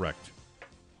 not correct.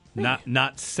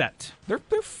 Not set. I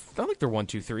think they're 1,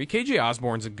 2, 3. KJ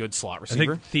Osborne's a good slot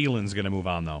receiver. I think Thielen's going to move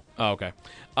on, though. Oh, okay.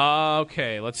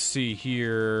 Okay, let's see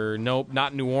here. Nope,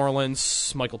 not New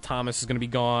Orleans. Michael Thomas is going to be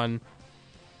gone.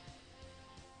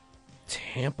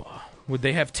 Tampa. Would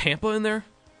they have Tampa in there?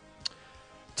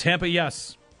 Tampa,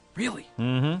 yes. Really?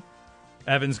 Mm-hmm.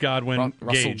 Evans, Godwin,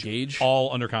 Russell Gage.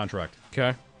 all under contract.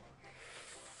 Okay.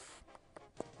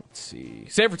 Let's see.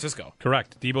 San Francisco.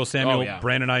 Correct. Deebo Samuel, Oh, yeah.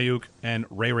 Brandon Ayuk, and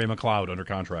Ray McLeod under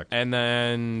contract. And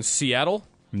then Seattle?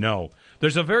 No.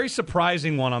 There's a very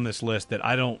surprising one on this list that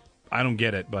I don't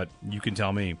get it, but you can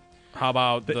tell me. How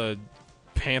about the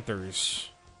Panthers?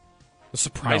 The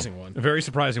surprising one. A very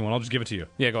surprising one. I'll just give it to you.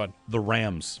 Yeah, go ahead. The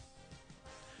Rams.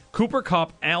 Cooper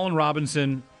Kupp, Allen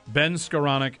Robinson, Ben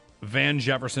Skoranek, Van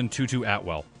Jefferson, Tutu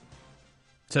Atwell.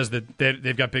 It says that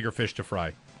they've got bigger fish to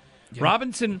fry. Yeah.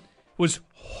 Robinson was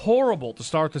horrible to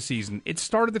start the season. It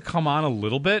started to come on a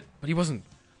little bit. But he wasn't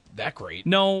that great.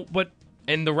 No, but...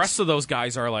 And the rest of those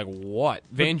guys are like, what?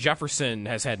 Van Jefferson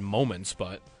has had moments,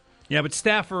 but... Yeah, but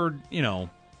Stafford,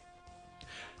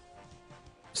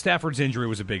 Stafford's injury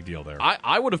was a big deal there.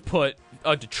 I would have put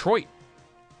Detroit.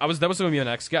 That was going to be my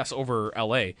next guess over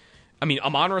L.A. I mean,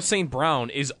 Amon-Ra St. Brown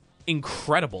is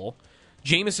incredible.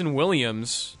 Jameson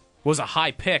Williams was a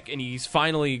high pick, and he's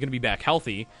finally going to be back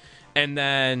healthy. And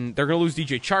then they're going to lose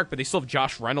DJ Chark, but they still have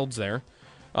Josh Reynolds there.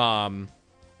 I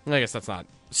guess that's not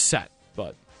set,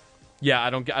 but yeah, I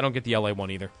don't get the LA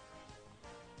one either.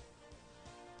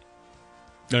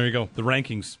 There you go. The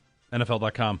rankings,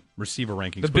 NFL.com, receiver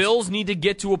rankings. The Bills need to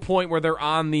get to a point where they're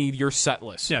on your set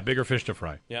list. Yeah, bigger fish to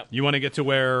fry. Yep. You want to get to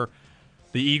where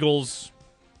the Eagles,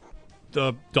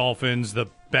 the Dolphins, the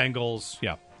Bengals,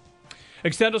 yeah.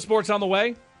 Extendo Sports on the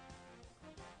way.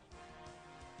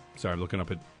 Sorry, I'm looking up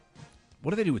at... What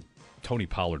do they do with Tony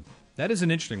Pollard? That is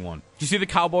an interesting one. Did you see the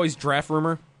Cowboys draft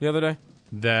rumor the other day?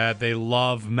 That they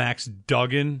love Max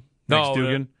Duggan?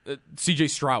 Dugan? C.J.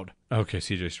 Stroud. Okay,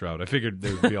 C.J. Stroud. I figured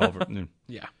they would be all over...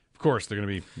 Yeah. Of course, they're going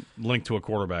to be linked to a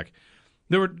quarterback.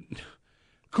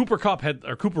 Cooper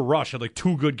Rush had like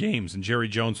 2 good games, and Jerry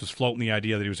Jones was floating the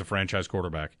idea that he was a franchise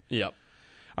quarterback. Yep.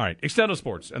 All right, Extendo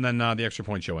Sports, and then the Extra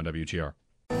Point Show on WGR.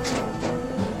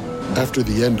 After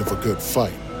the end of a good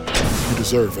fight, you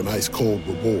deserve an ice-cold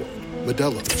reward.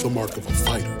 Modelo is the mark of a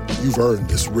fighter. You've earned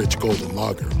this rich golden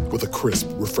lager with a crisp,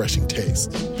 refreshing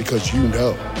taste. Because you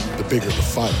know, the bigger the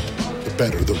fight, the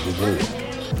better the reward.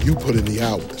 You put in the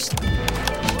hours,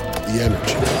 the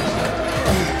energy,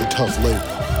 the tough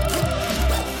labor.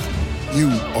 You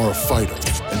are a fighter,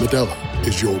 and Modelo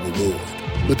is your reward.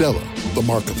 Modelo, the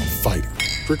mark of a fighter.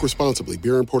 Drink responsibly.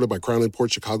 Beer imported by Crown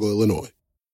Imports, Chicago, Illinois.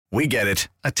 We get it.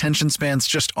 Attention spans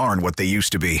just aren't what they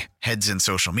used to be. Heads in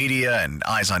social media and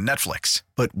eyes on Netflix.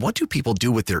 But what do people do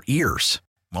with their ears?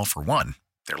 Well, for one,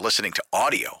 they're listening to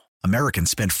audio. Americans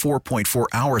spend 4.4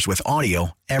 hours with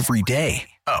audio every day.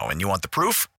 Oh, and you want the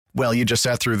proof? Well, you just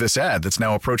sat through this ad that's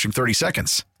now approaching 30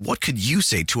 seconds. What could you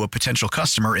say to a potential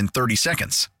customer in 30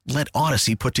 seconds? Let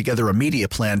Odyssey put together a media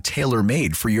plan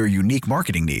tailor-made for your unique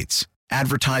marketing needs.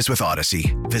 Advertise with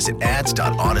Odyssey. Visit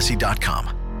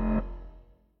ads.odyssey.com.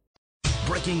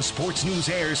 Breaking sports news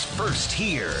airs first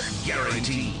here.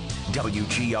 Guaranteed.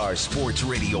 WGR Sports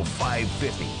Radio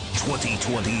 550.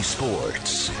 2020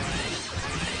 Sports.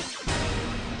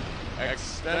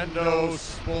 Extendo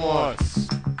Sports.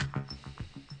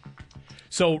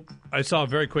 So I saw a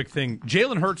very quick thing.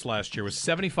 Jalen Hurts last year was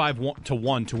 75-1 to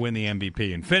win the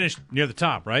MVP and finished near the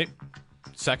top, right?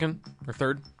 Second or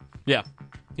third? Yeah.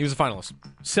 He was a finalist.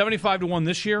 75-1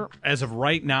 this year, as of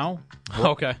right now.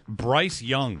 Okay. Bryce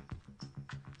Young.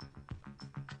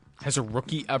 Has a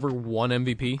rookie ever won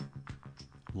MVP?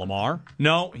 Lamar?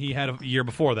 No, he had a year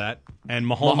before that. And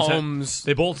Mahomes.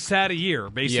 They both sat a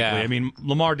year, basically. Yeah. I mean,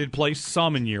 Lamar did play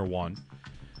some in year one.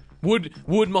 Would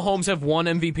Mahomes have won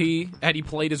MVP had he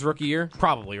played his rookie year?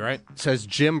 Probably, right? It says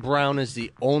Jim Brown is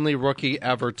the only rookie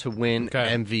ever to win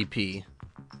MVP.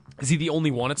 Is he the only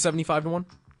one at 75-1?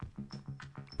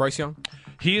 Bryce Young?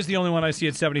 He is the only one I see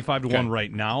at 75-1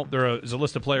 right now. There is a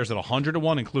list of players at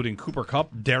 100-1, including Cooper Kupp,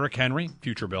 Derrick Henry,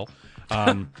 future Bill,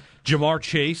 Jamar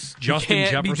Chase, Justin Jefferson. We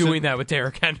can't be doing that with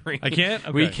Derrick Henry. I can't?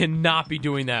 Okay. We cannot be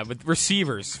doing that with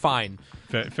receivers. Fine.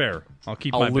 Fair.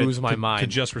 I'll lose my mind to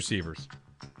just receivers.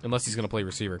 Unless he's going to play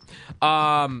receiver.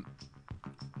 NFL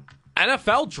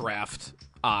draft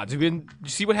odds. Did you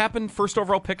see what happened? First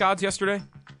overall pick odds yesterday?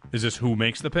 Is this who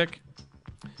makes the pick?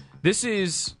 This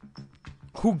is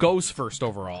who goes first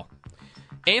overall.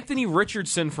 Anthony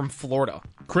Richardson from Florida.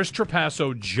 Chris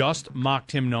Trapasso just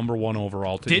mocked him number 1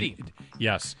 overall. Did he?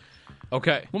 Yes.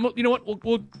 Okay. Well, you know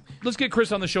what? Let's get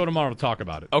Chris on the show tomorrow to talk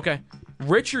about it. Okay.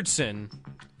 Richardson,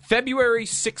 February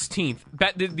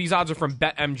 16th. These odds are from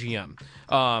BetMGM.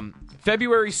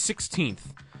 February 16th,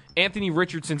 Anthony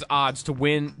Richardson's odds to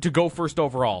go first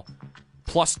overall,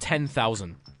 plus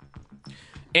 10,000.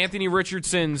 Anthony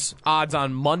Richardson's odds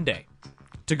on Monday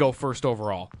to go first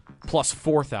overall, plus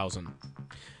 4,000.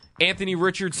 Anthony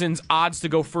Richardson's odds to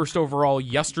go first overall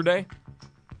yesterday,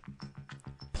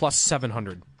 plus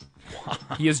 700.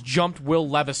 He has jumped Will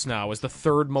Levis now as the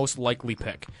third most likely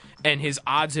pick, and his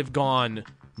odds have gone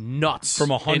nuts. From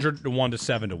 100 to 1 to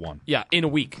 7 to 1. Yeah, in a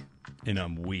week.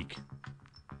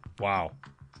 Wow.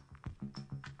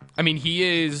 I mean,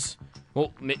 he is...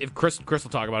 Well, if Chris will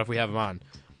talk about it if we have him on.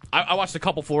 I watched a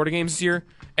couple Florida games this year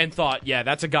and thought, yeah,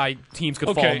 that's a guy teams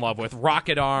could fall in love with.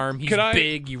 Rocket arm, he's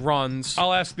big, he runs.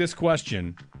 I'll ask this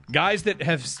question. Guys that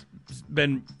have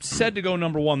been said to go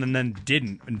number 1 and then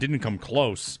didn't come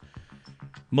close.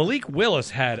 Malik Willis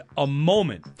had a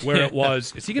moment where it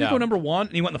was, is he going to go number 1?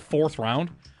 And he went in the 4th round?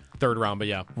 3rd round, but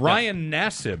yeah. Ryan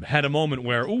Nassib had a moment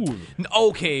where, ooh.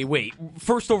 Okay, wait.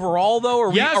 First overall, though?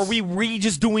 Or yes. Are we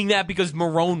just doing that because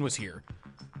Marone was here?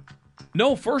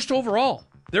 No, first overall.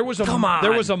 There was a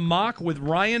mock with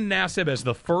Ryan Nassib as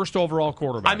the first overall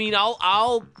quarterback. I mean,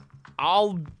 I'll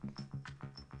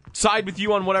side with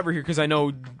you on whatever here because I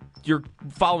know you're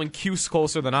following Cuse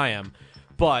closer than I am.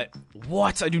 But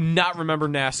I do not remember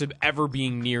Nassib ever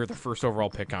being near the first overall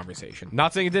pick conversation.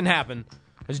 Not saying it didn't happen.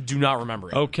 I just do not remember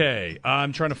it. Okay,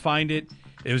 I'm trying to find it.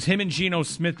 It was him and Geno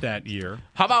Smith that year.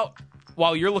 How about,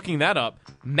 while you're looking that up,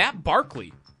 Matt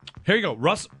Barkley? Here you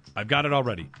go. I've got it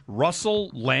already. Russell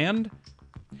Land,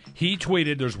 he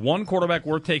tweeted, there's one quarterback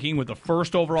worth taking with the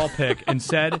first overall pick, and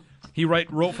said, he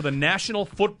wrote for the National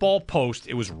Football Post,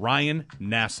 it was Ryan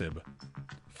Nassib.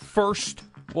 First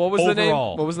What was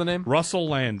overall. the name? Russell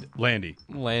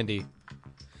Landy.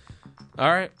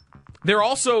 All right. They're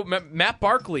also, Matt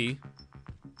Barkley,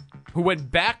 who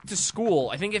went back to school.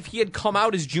 I think if he had come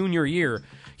out his junior year,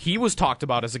 he was talked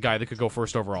about as a guy that could go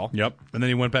first overall. Yep. And then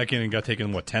he went back in and got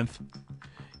taken, 10th?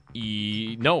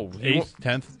 No. 8th,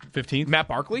 10th, 15th? Matt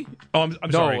Barkley? Oh,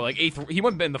 I'm sorry. No, like 8th. He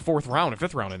went in the 4th round or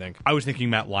 5th round, I think. I was thinking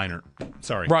Matt Leinart.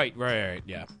 Sorry. Right,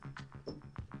 yeah.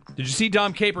 Did you see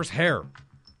Dom Capers' hair?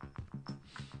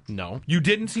 No. You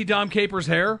didn't see Dom Capers'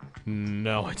 hair?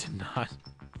 No, I did not.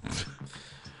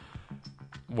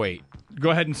 Wait. Go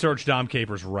ahead and search Dom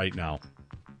Capers right now.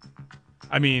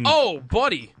 I mean... Oh,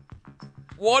 buddy.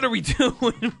 What are we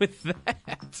doing with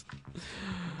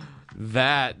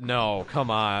that? No, come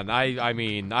on. I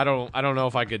mean, I don't know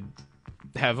if I could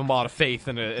have a lot of faith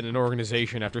in an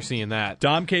organization after seeing that.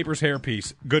 Dom Capers'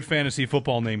 hairpiece. Good fantasy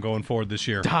football name going forward this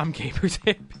year. Dom Capers'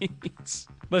 hairpiece.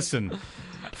 Listen...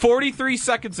 43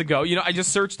 seconds ago, I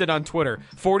just searched it on Twitter.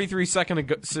 43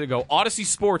 seconds ago, Odyssey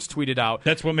Sports tweeted out.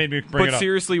 That's what made me bring it up. But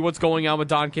seriously, what's going on with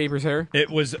Dom Capers' hair? It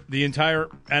was the entire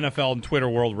NFL and Twitter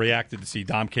world reacted to see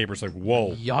Dom Capers like,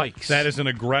 whoa. Yikes. That is an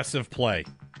aggressive play.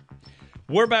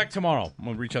 We're back tomorrow. I'm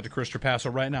going to reach out to Chris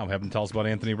Trapasso right now. Have him tell us about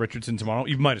Anthony Richardson tomorrow.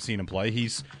 You might have seen him play.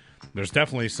 There's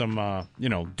definitely some,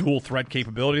 dual threat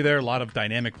capability there. A lot of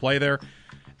dynamic play there.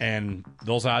 And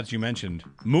those odds you mentioned.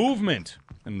 Movement.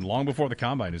 And long before the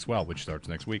Combine as well, which starts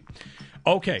next week.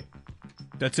 Okay,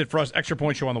 that's it for us. Extra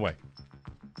Point Show on the way.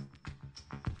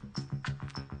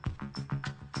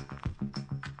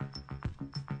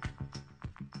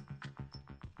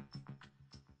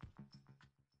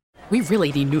 We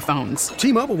really need new phones.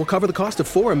 T-Mobile will cover the cost of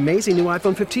 4 amazing new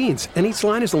iPhone 15s, and each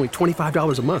line is only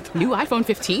 $25 a month. New iPhone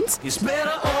 15s? It's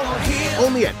better over here.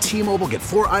 Only at T-Mobile, get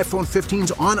 4 iPhone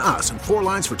 15s on us and 4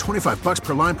 lines for $25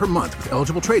 per line per month with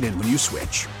eligible trade-in when you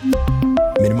switch.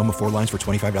 Minimum of 4 lines for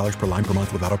 $25 per line per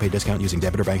month with autopay discount using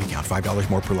debit or bank account. $5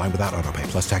 more per line without autopay,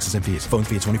 plus taxes and fees. Phone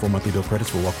fee at 24 monthly bill credits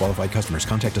for well-qualified customers.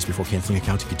 Contact us before canceling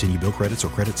account to continue bill credits or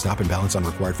credit stop and balance on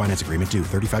required finance agreement due.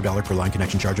 $35 per line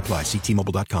connection charge applies. See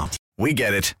T-Mobile.com. We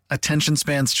get it. Attention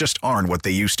spans just aren't what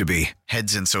they used to be.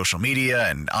 Heads in social media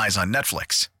and eyes on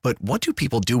Netflix. But what do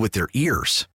people do with their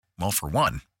ears? Well, for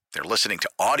one, they're listening to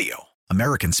audio.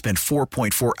 Americans spend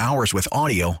 4.4 hours with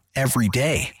audio every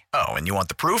day. Oh, and you want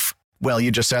the proof? Well,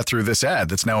 you just sat through this ad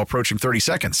that's now approaching 30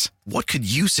 seconds. What could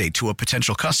you say to a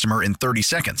potential customer in 30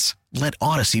 seconds? Let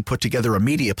Odyssey put together a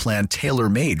media plan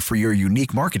tailor-made for your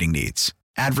unique marketing needs.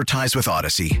 Advertise with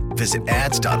Odyssey. Visit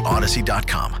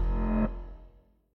ads.odyssey.com.